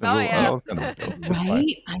too. Oh, yeah. I'll send them. That's fine.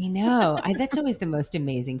 Right? I know. That's always the most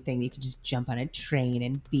amazing thing. You can just jump on a train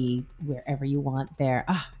and be wherever you want there.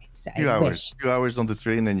 Ah, I 2 hours. wish. 2 hours on the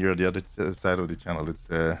train, and you're on the other side of the channel. It's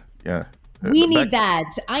yeah. We Back- need that.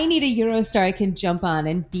 I need a Eurostar I can jump on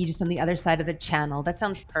and be just on the other side of the channel. That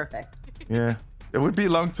sounds perfect. Yeah, it would be a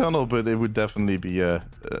long tunnel, but it would definitely be I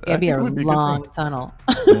It'd be think a it would be a good long thing. tunnel.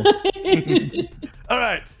 All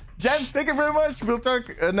right, Jen, thank you very much. We'll talk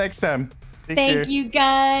next time. Take Thank care. you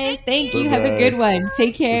guys. Thank you. Have a Bye-bye. good one.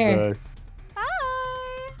 Take care. Goodbye.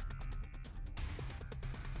 Bye.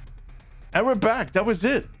 And we're back. That was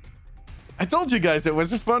it. I told you guys it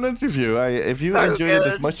was a fun interview. If you So enjoyed it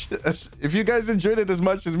as good. much, if you guys enjoyed it as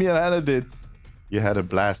much as me and Hannah did, you had a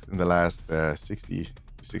blast in the last 60 to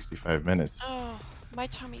 65 minutes. Oh, my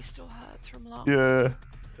tummy still hurts from last. Yeah.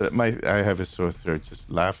 I have a sore throat just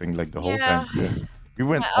laughing like the whole Yeah. time. Yeah. We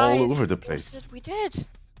went My all eyes over the place. twisted. We did.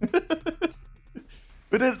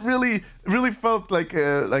 But it really felt like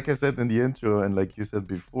I said in the intro and like you said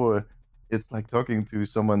before, it's like talking to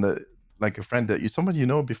someone that like a friend that someone you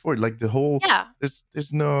know before. Like the whole Yeah.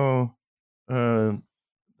 there's no none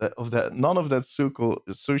of that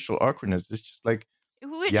social awkwardness. It's just like We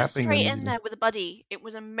were just yapping straight and- in there with a buddy. It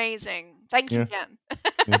was amazing. Thank you, Yeah. Jen.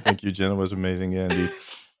 yeah, thank you, Jenna. It was amazing. Yeah, indeed.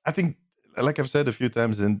 I think, like I've said a few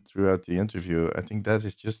times throughout the interview, I think that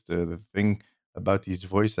is just the thing about these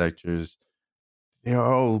voice actors. They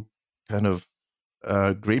are all kind of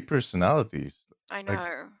great personalities. I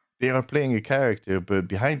know. They are playing a character, but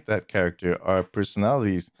behind that character are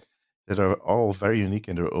personalities that are all very unique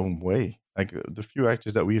in their own way. Like the few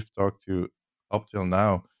actors that we've talked to up till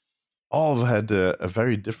now, all have had a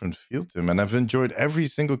very different feel to them. And I've enjoyed every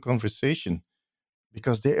single conversation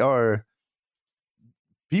because they are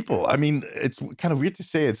people. I mean, it's kind of weird to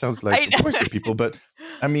say. It sounds like, I of course, they're people, but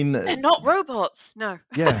I mean, They're not robots. No.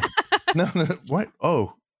 yeah. No, what?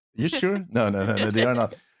 Oh, you sure? No, they are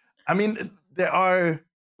not. I mean, there are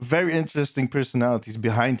very interesting personalities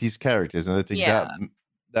behind these characters, and I think Yeah.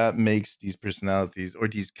 that makes these personalities or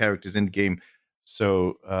these characters in the game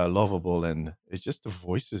so lovable. And it's just the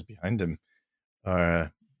voices behind them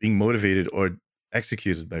are being motivated or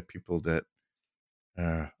executed by people that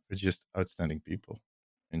are just outstanding people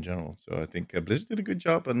in general. So I think Blizzard did a good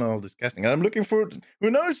job on all this casting. And I'm looking forward.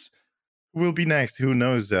 Who knows who will be next? Who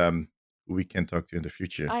knows who we can talk to in the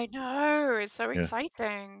future? I know. It's so Yeah.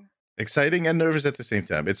 exciting. Exciting and nervous at the same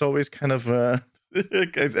time. It's always kind of.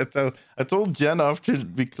 I told Jen after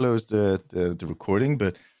we closed the recording,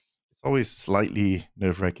 but it's always slightly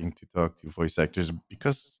nerve-wracking to talk to voice actors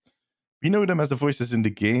because we know them as the voices in the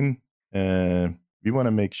game. We want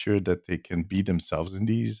to make sure that they can be themselves in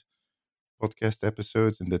these podcast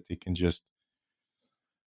episodes and that they can just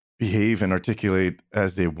behave and articulate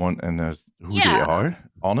as they want and as who they Yeah. are,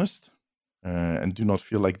 honest, and do not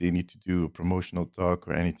feel like they need to do a promotional talk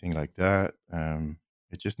or anything like that.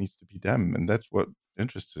 It just needs to be them, and that's what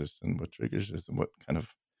interests us and what triggers us and what kind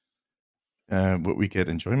of what we get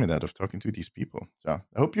enjoyment out of talking to these people. So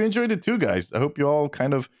I hope you enjoyed it too, guys. I hope you all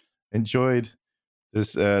kind of enjoyed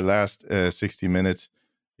this last 60 minutes.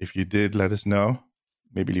 If you did, let us know.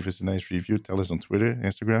 Maybe leave us a nice review. Tell us on Twitter,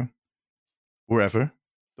 Instagram, wherever.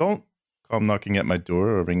 Don't come knocking at my door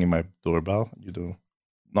or ringing my doorbell. You do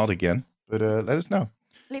not again. But let us know.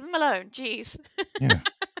 Leave him alone. Jeez. Yeah,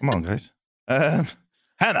 come on, guys.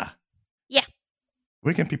 Hannah. Yeah.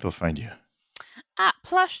 Where can people find you? At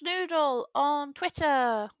Plush Noodle on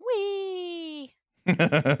Twitter. Wee. I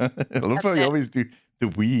love how That's you it. always do the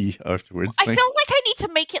we afterwards. I Like, felt like I need to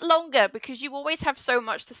make it longer because you always have so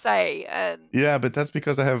much to say. And yeah, but that's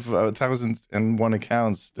because I have 1,001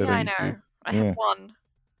 accounts that yeah, I I need know. to. I yeah. have one.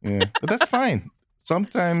 Yeah, but that's fine.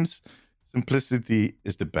 Sometimes simplicity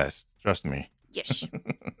is the best. Trust me. Yes.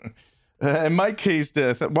 In my case,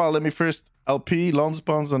 let me first LP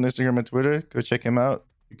Lonsbons on Instagram and Twitter. Go check him out.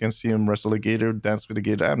 You can see him wrestle a gator, dance with a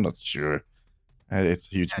gator. I'm not sure. It's a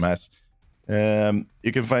huge Yes. mess.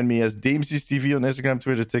 You can find me as Damesy's TV on Instagram,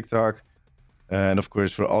 Twitter, TikTok, and of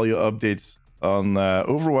course for all your updates on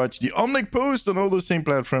Overwatch, the Omnic Post on all those same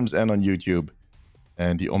platforms and on YouTube.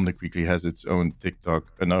 And the Omnic Weekly has its own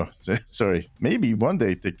TikTok. Sorry, maybe one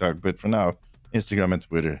day TikTok, but for now, Instagram and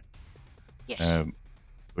Twitter. Yes.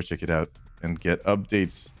 Go check it out and get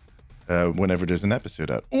updates whenever there's an episode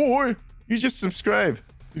out. Or you just subscribe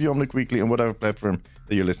to the Omnic Weekly on whatever platform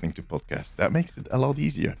that you're listening to podcasts. That makes it a lot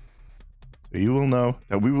easier. So you will know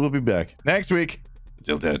that we will be back next week.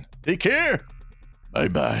 Until then, take care.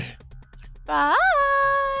 Bye-bye. Bye.